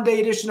listening to the Monday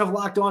edition of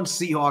Locked On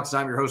Seahawks.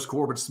 I'm your host,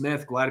 Corbin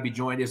Smith. Glad to be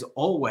joined, as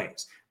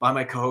always, by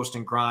my co-host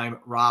in crime,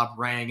 Rob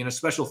Rang. And a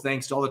special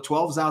thanks to all the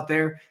 12s out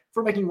there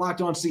for making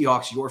Locked On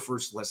Seahawks your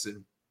first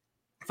listen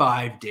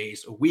 5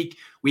 days a week.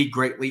 We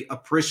greatly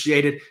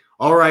appreciate it.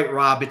 All right,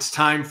 Rob, it's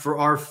time for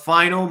our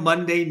final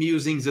Monday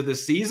musings of the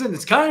season.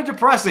 It's kind of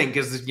depressing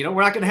because,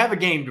 we're not going to have a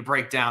game to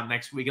break down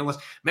next week unless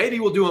maybe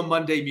we'll do a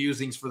Monday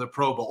musings for the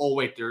Pro Bowl. Oh,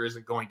 wait, there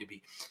isn't going to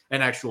be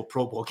an actual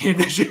Pro Bowl game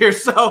this year.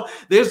 So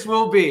this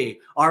will be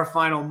our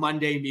final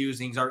Monday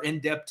musings, our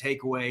in-depth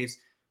takeaways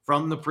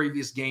from the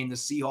previous game. The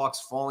Seahawks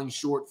falling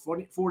short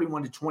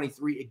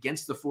 41-23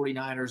 against the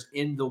 49ers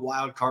in the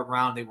wild card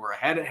round. They were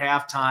ahead at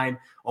halftime,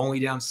 only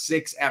down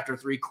 6 after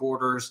 3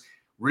 quarters.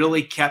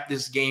 Really kept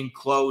this game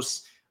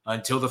close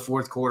until the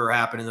fourth quarter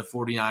happened, and the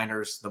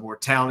 49ers, the more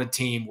talented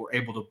team, were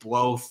able to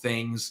blow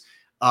things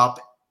up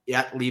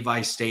at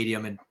Levi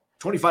Stadium. And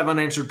 25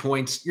 unanswered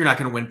points, you're not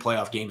going to win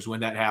playoff games when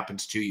that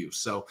happens to you.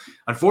 So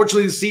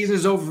unfortunately, the season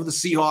is over for the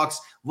Seahawks.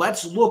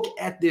 Let's look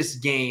at this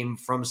game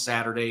from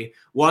Saturday,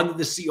 one that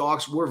the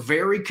Seahawks were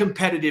very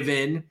competitive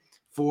in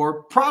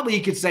for probably,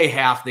 you could say,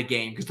 half the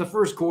game, because the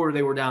first quarter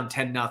they were down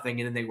 10-0, and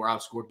then they were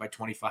outscored by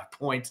 25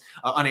 points,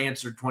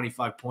 unanswered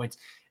 25 points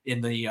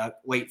in the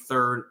late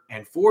third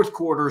and fourth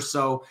quarter.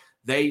 So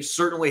they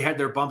certainly had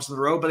their bumps in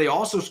the road, but they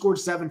also scored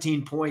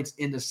 17 points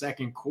in the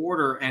second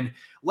quarter. And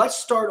let's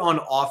start on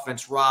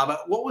offense, Rob.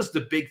 What was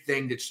the big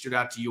thing that stood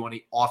out to you on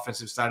the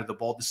offensive side of the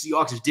ball? The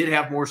Seahawks did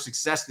have more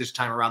success this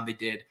time around than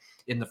they did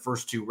in the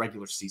first 2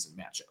 regular season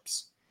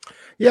matchups.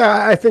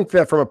 Yeah, I think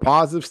that from a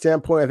positive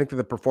standpoint, I think that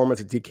the performance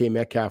of DK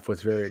Metcalf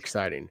was very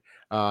exciting.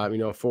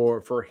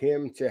 For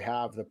him to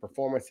have the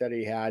performance that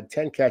he had,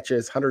 10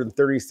 catches,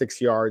 136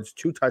 yards,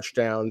 2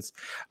 touchdowns,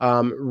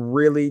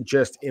 really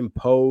just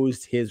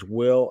imposed his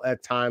will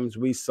at times.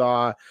 We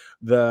saw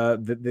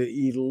the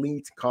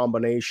elite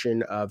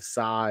combination of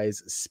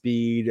size,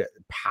 speed,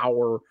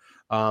 power,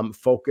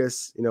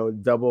 focus,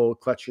 double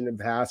clutching the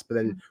pass, but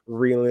then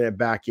reeling it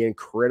back in.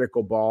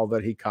 Critical ball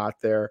that he caught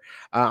there.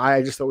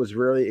 I just was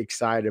really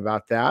excited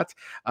about that.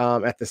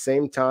 At the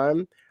same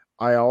time,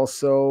 I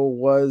also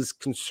was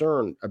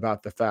concerned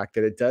about the fact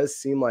that it does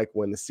seem like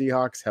when the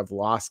Seahawks have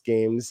lost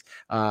games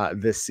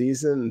this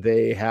season,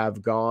 they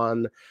have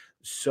gone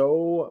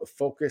so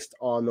focused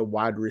on the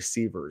wide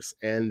receivers.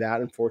 And that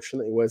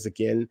unfortunately was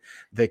again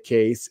the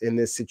case in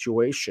this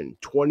situation.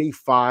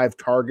 25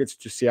 targets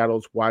to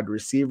Seattle's wide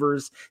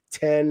receivers,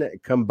 10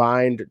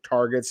 combined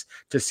targets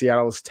to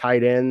Seattle's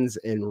tight ends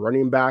and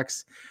running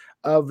backs.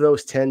 Of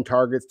those 10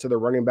 targets to the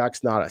running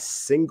backs, not a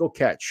single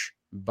catch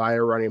by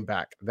a running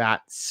back.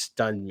 That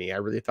stunned me. I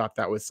really thought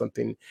that was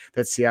something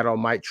that Seattle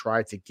might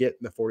try to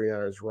get the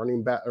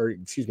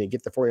 49ers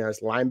get the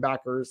 49ers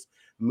linebackers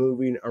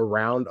moving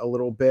around a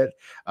little bit.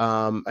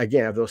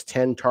 Again, of those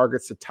 10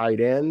 targets to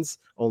tight ends,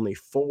 only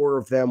 4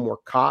 of them were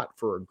caught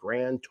for a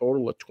grand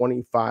total of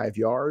 25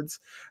 yards.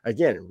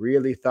 Again,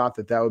 really thought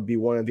that would be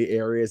one of the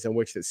areas in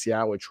which that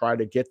Seattle would try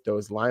to get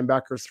those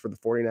linebackers for the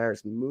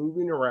 49ers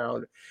moving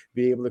around,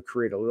 be able to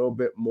create a little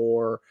bit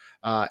more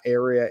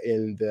area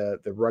in the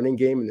running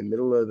game in the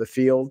middle of the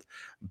field.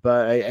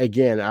 But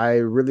again, I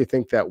really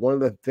think that one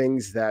of the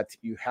things that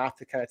you have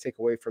to kind of take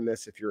away from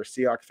this, if you're a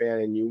Seahawks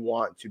fan and you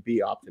want to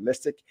be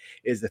optimistic,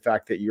 is the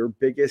fact that your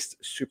biggest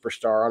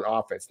superstar on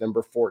offense,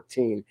 number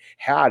 14,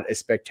 had a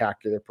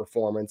spectacular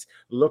performance,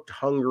 looked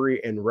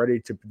hungry and ready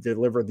to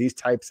deliver these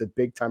types of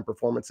big time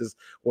performances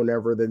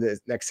whenever the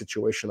next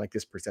situation like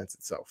this presents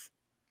itself.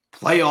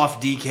 Playoff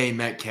DK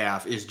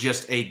Metcalf is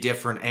just a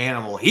different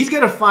animal. He's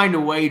going to find a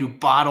way to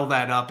bottle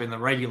that up in the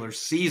regular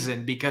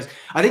season, because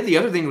I think the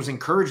other thing that was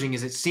encouraging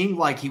is it seemed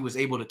like he was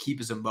able to keep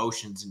his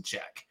emotions in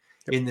check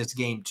in this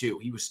game too.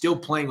 He was still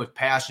playing with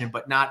passion,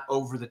 but not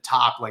over the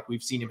top like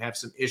we've seen him have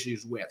some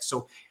issues with.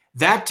 So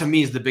that to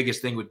me is the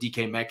biggest thing with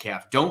DK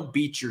Metcalf. Don't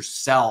beat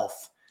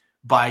yourself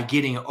by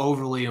getting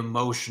overly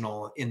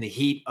emotional in the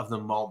heat of the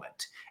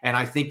moment. And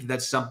I think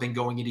that's something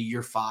going into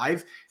year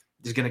 5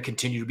 is going to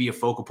continue to be a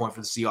focal point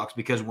for the Seahawks,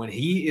 because when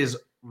he is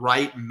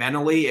right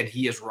mentally and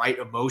he is right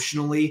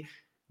emotionally,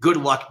 good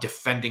luck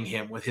defending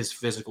him with his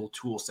physical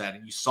tool set.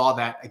 And you saw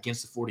that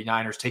against the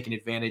 49ers, taking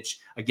advantage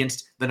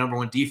against the number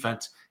 1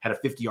 defense, had a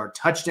 50-yard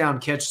touchdown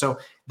catch. So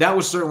that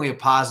was certainly a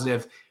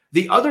positive.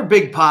 The other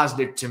big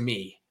positive to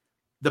me,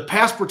 the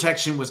pass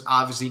protection was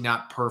obviously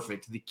not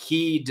perfect. The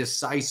key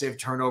decisive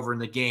turnover in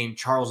the game,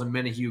 Charles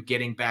Omenihu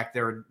getting back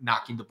there and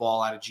knocking the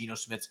ball out of Geno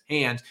Smith's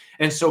hands.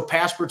 And so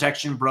pass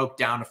protection broke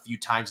down a few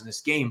times in this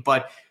game.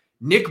 But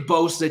Nick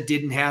Bosa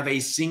didn't have a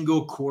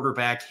single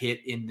quarterback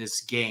hit in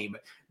this game.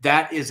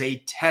 That is a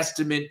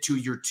testament to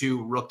your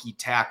 2 rookie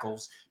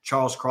tackles,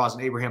 Charles Cross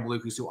and Abraham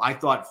Lucas, who I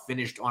thought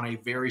finished on a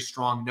very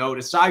strong note,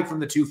 aside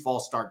from the 2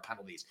 false start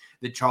penalties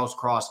that Charles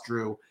Cross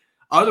drew.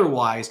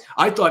 Otherwise,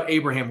 I thought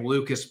Abraham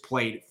Lucas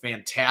played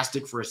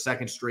fantastic for a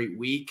second straight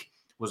week,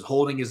 was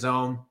holding his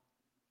own.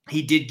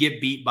 He did get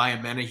beat by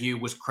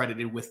Omenihu, was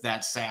credited with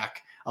that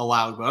sack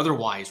allowed, but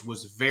otherwise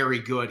was very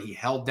good. He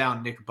held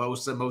down Nick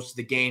Bosa most of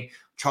the game.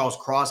 Charles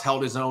Cross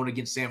held his own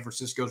against San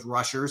Francisco's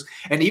rushers.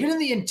 And even in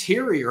the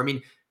interior, I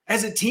mean,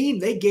 as a team,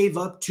 they gave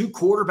up 2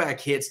 quarterback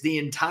hits the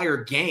entire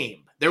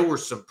game. There were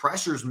some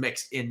pressures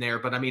mixed in there,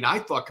 but I mean, I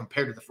thought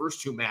compared to the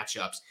first 2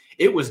 matchups,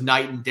 it was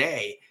night and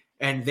day.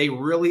 And they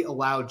really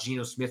allowed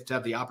Geno Smith to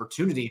have the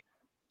opportunity.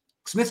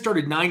 Smith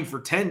started 9 for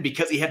 10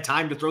 because he had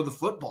time to throw the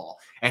football,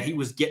 and he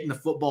was getting the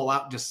football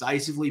out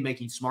decisively,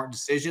 making smart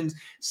decisions.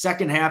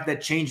 Second half,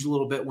 that changed a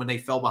little bit when they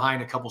fell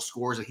behind a couple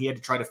scores, and he had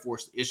to try to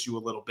force the issue a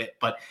little bit.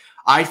 But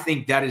I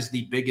think that is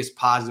the biggest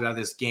positive out of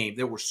this game.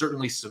 There were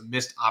certainly some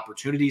missed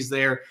opportunities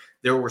there.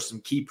 There were some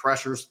key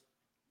pressures,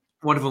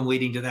 one of them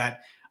leading to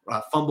that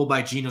fumble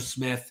by Geno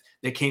Smith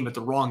that came at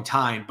the wrong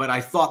time. But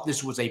I thought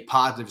this was a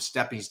positive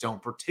stepping stone,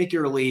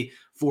 particularly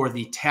for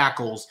the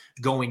tackles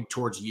going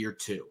towards year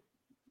 2.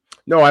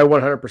 No, I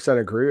 100%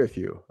 agree with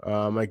you.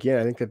 Again,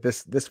 I think that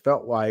this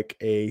felt like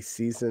a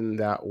season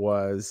that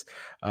was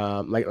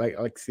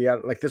like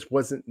Seattle. Like this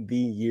wasn't the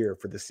year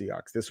for the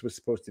Seahawks. This was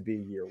supposed to be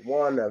year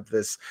 1 of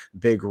this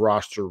big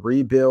roster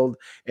rebuild,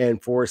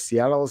 and for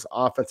Seattle's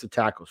offensive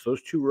tackles,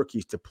 those 2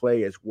 rookies to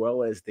play as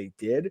well as they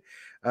did.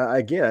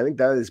 Again, I think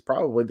that is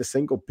probably the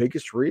single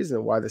biggest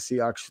reason why the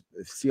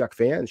Seahawks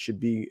fans should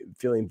be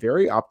feeling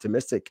very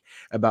optimistic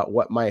about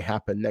what might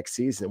happen next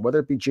season, whether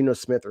it be Geno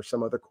Smith or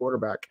some other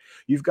quarterback.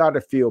 You've got to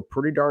feel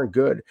pretty darn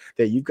good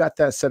that you've got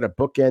that set of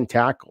bookend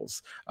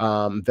tackles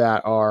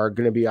that are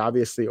going to be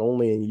obviously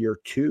only in year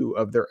 2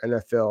 of their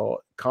NFL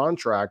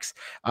contracts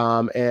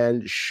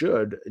and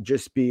should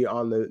just be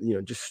on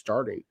the, just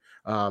starting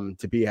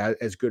to be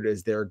as good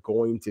as they're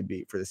going to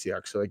be for the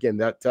Seahawks. So again,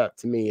 that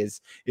to me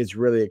is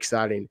really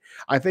exciting.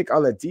 I think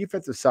on the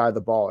defensive side of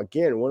the ball,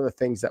 again, one of the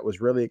things that was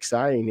really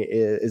exciting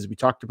is we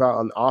talked about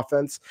on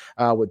offense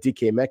with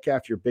DK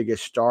Metcalf, your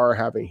biggest star,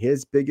 having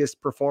his biggest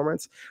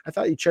performance. I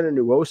thought Uchenna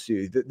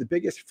Nwosu, the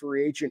biggest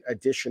free agent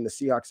addition the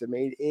Seahawks have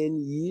made in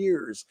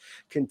years,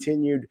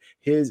 continued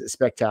his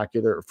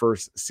spectacular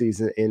first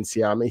season in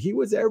Seattle. I mean, he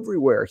was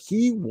everywhere.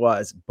 He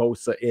was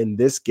Bosa in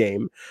this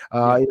game.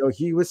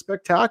 He was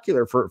spectacular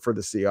for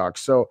the Seahawks.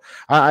 So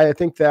I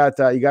think that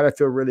you got to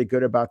feel really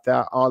good about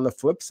that. On the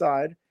flip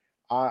side,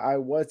 I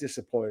was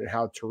disappointed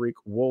how Tariq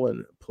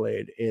Woolen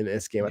played in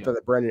this game. I thought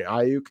that Brandon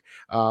Ayuk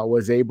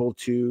was able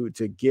to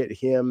get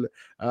him,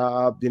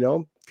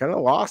 kind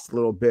of lost a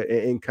little bit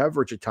in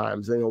coverage at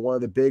times. One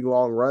of the big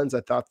long runs,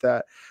 I thought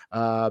that,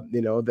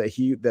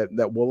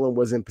 that Woolen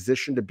was in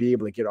position to be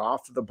able to get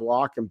off of the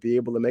block and be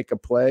able to make a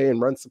play and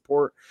run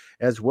support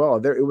as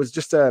well. It was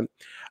just kind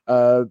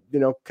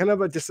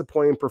of a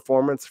disappointing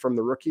performance from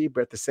the rookie,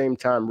 but at the same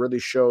time really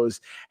shows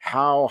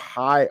how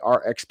high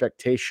our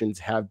expectations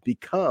have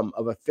become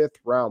of a 5th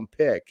round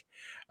pick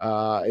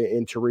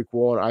in Tariq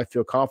Woolen. I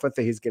feel confident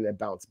that he's going to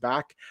bounce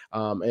back.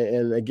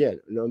 And again,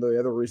 the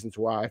other reasons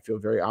why I feel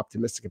very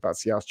optimistic about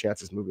Seattle's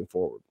chances moving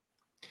forward.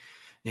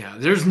 Yeah,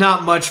 there's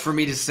not much for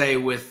me to say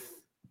with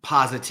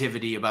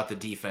positivity about the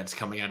defense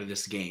coming out of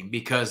this game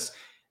because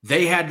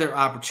they had their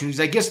opportunities.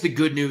 I guess the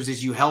good news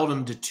is you held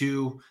them to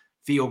 2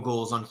 field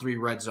goals on 3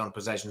 red zone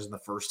possessions in the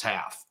first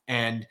half.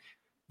 And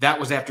that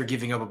was after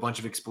giving up a bunch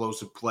of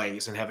explosive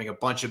plays and having a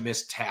bunch of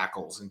missed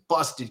tackles and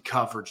busted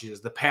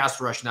coverages, the pass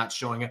rush not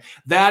showing up.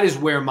 That is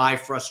where my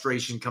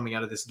frustration coming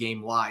out of this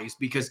game lies,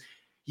 because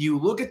you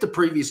look at the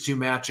previous 2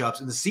 matchups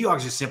and the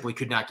Seahawks just simply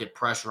could not get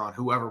pressure on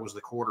whoever was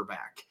the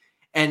quarterback.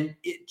 And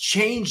it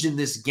changed in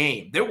this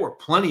game. There were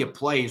plenty of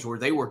plays where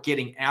they were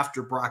getting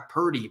after Brock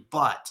Purdy,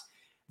 but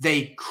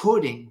they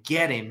couldn't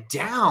get him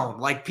down.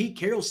 Like Pete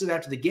Carroll said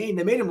after the game,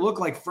 they made him look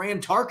like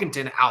Fran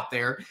Tarkenton out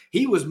there.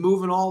 He was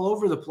moving all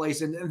over the place,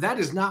 and that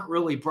is not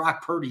really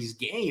Brock Purdy's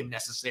game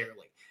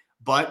necessarily.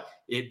 But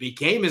it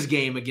became his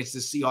game against the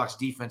Seahawks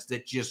defense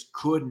that just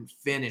couldn't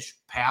finish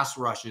pass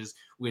rushes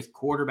with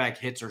quarterback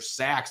hits or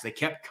sacks. They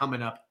kept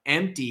coming up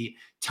empty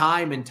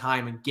time and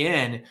time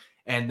again,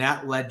 and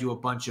that led to a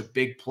bunch of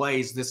big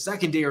plays. The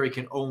secondary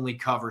can only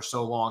cover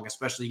so long,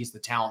 especially against the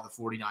talent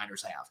the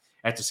 49ers have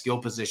at the skill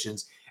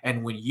positions.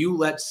 And when you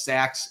let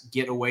sacks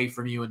get away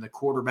from you and the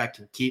quarterback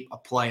can keep a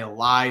play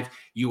alive,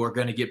 you are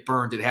going to get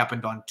burned. It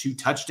happened on 2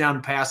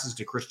 touchdown passes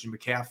to Christian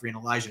McCaffrey and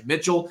Elijah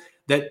Mitchell,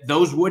 that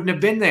those wouldn't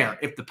have been there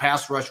if the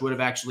pass rush would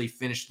have actually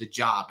finished the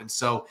job. And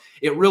so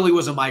it really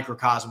was a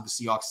microcosm of the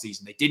Seahawks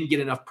season. They didn't get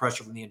enough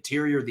pressure from the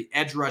interior. The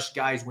edge rush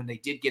guys, when they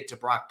did get to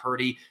Brock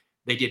Purdy,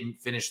 they didn't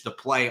finish the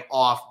play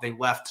off. They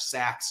left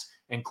sacks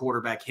and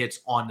quarterback hits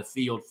on the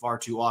field far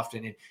too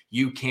often. And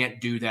you can't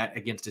do that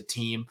against a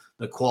team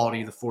the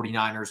quality of the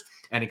 49ers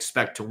and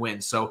expect to win.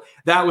 So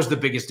that was the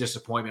biggest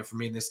disappointment for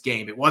me in this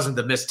game. It wasn't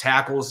the missed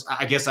tackles.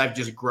 I guess I've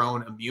just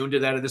grown immune to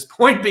that at this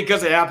point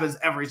because it happens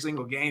every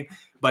single game,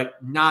 but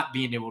not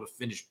being able to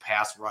finish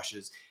pass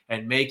rushes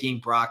and making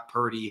Brock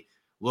Purdy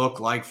look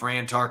like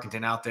Fran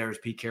Tarkenton out there, as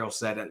Pete Carroll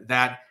said,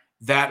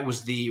 that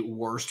was the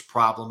worst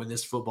problem in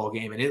this football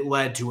game, and it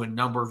led to a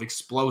number of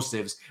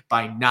explosives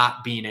by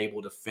not being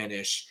able to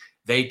finish.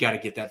 They got to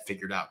get that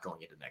figured out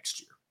going into next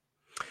year.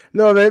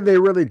 No, they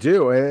really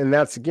do. And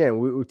that's, again,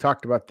 we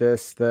talked about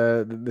this.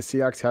 The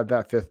Seahawks have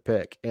that 5th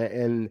pick.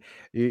 And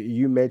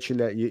you mentioned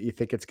that you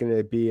think it's going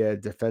to be a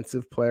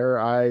defensive player.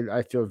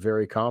 I feel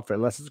very confident.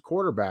 Unless it's a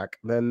quarterback,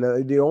 then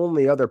the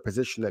only other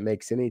position that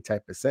makes any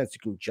type of sense, you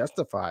can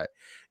justify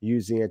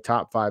using a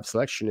top 5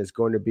 selection, is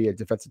going to be a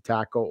defensive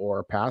tackle or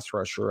a pass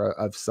rusher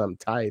of some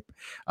type.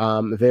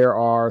 There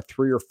are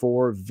 3 or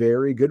 4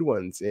 very good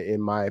ones,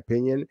 in my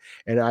opinion.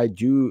 And I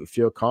do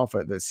feel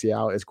confident that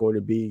Seattle is going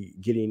to be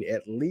getting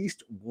at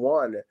least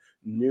one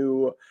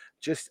new,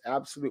 just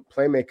absolute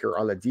playmaker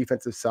on the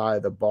defensive side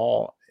of the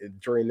ball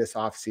during this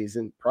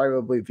offseason,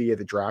 probably via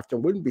the draft,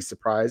 and wouldn't be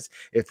surprised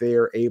if they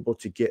are able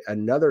to get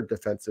another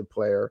defensive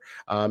player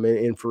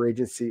in free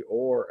agency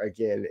or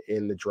again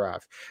in the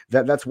draft.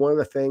 That's one of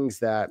the things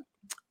that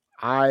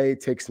I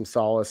take some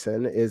solace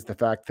in is the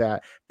fact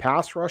that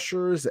pass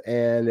rushers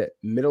and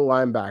middle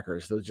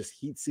linebackers, those just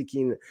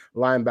heat-seeking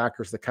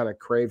linebackers that kind of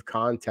crave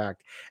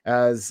contact,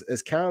 as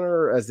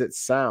counter as it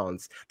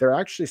sounds, they're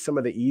actually some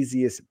of the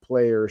easiest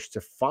players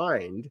to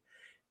find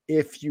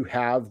if you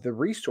have the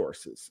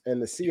resources.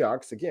 And the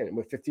Seahawks, again,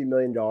 with $50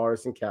 million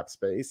in cap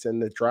space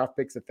and the draft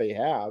picks that they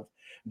have,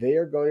 they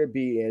are going to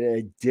be in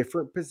a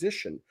different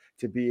position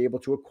to be able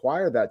to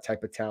acquire that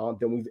type of talent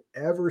than we've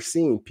ever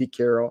seen Pete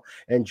Carroll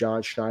and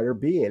John Schneider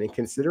be in. And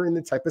considering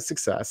the type of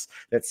success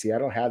that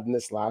Seattle had in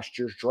this last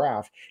year's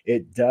draft,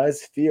 it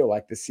does feel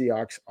like the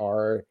Seahawks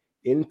are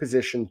in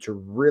position to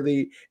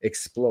really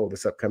explode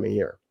this upcoming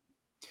year.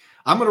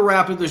 I'm going to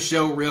wrap up the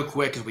show real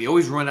quick because we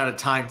always run out of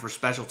time for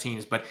special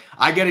teams, but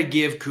I got to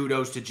give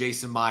kudos to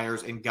Jason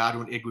Myers and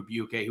Godwin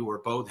Igwebuike, who are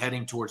both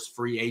heading towards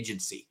free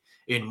agency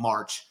in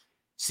March.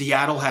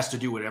 Seattle has to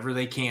do whatever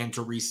they can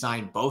to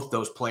re-sign both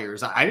those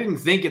players. I didn't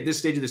think at this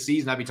stage of the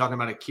season I'd be talking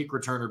about a kick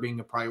returner being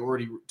a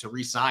priority to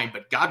re-sign,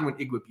 but Godwin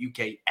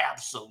Igwebuike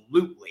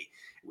absolutely,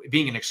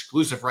 being an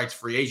exclusive rights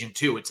free agent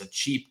too, it's a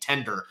cheap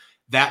tender.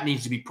 That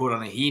needs to be put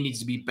on it. He needs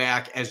to be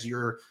back as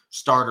your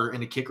starter in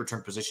the kick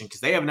return position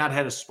because they have not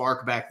had a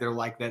spark back there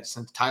like that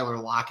since Tyler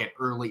Lockett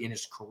early in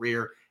his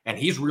career. And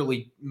he's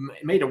really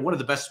made one of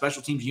the best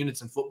special teams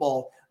units in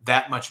football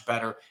that much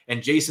better.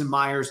 And Jason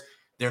Myers,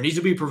 there needs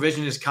to be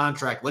provision in his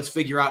contract. Let's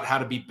figure out how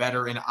to be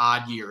better in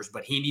odd years.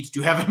 But he needs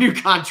to have a new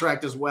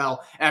contract as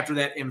well after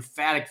that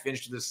emphatic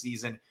finish to the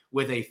season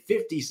with a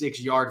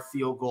 56-yard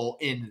field goal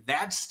in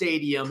that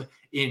stadium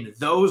in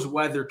those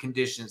weather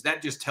conditions.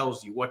 That just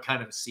tells you what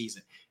kind of a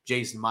season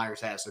Jason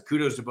Myers has. So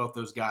kudos to both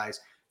those guys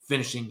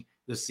finishing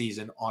the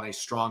season on a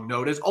strong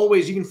note. As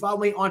always, you can follow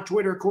me on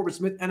Twitter, Corbin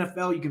Smith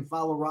NFL. You can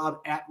follow Rob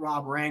at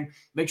Rob Rang.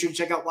 Make sure to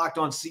check out Locked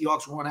On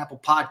Seahawks. We're on Apple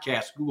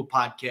Podcasts, Google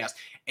Podcasts,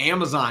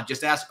 Amazon.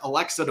 Just ask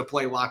Alexa to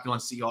play Locked On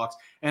Seahawks.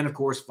 And, of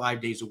course, 5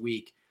 days a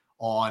week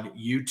on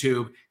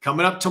YouTube.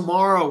 Coming up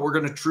tomorrow, we're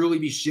going to truly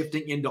be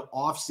shifting into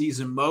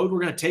off-season mode.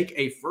 We're going to take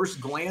a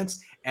first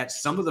glance at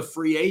some of the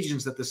free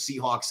agents that the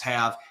Seahawks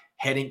have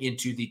heading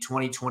into the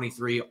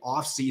 2023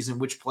 offseason,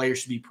 which players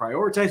should be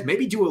prioritized,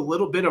 maybe do a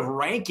little bit of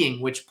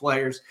ranking which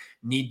players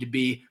need to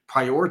be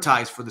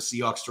prioritized for the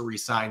Seahawks to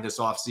re-sign this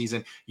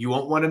offseason. You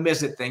won't want to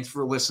miss it. Thanks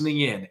for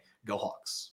listening in. Go Hawks.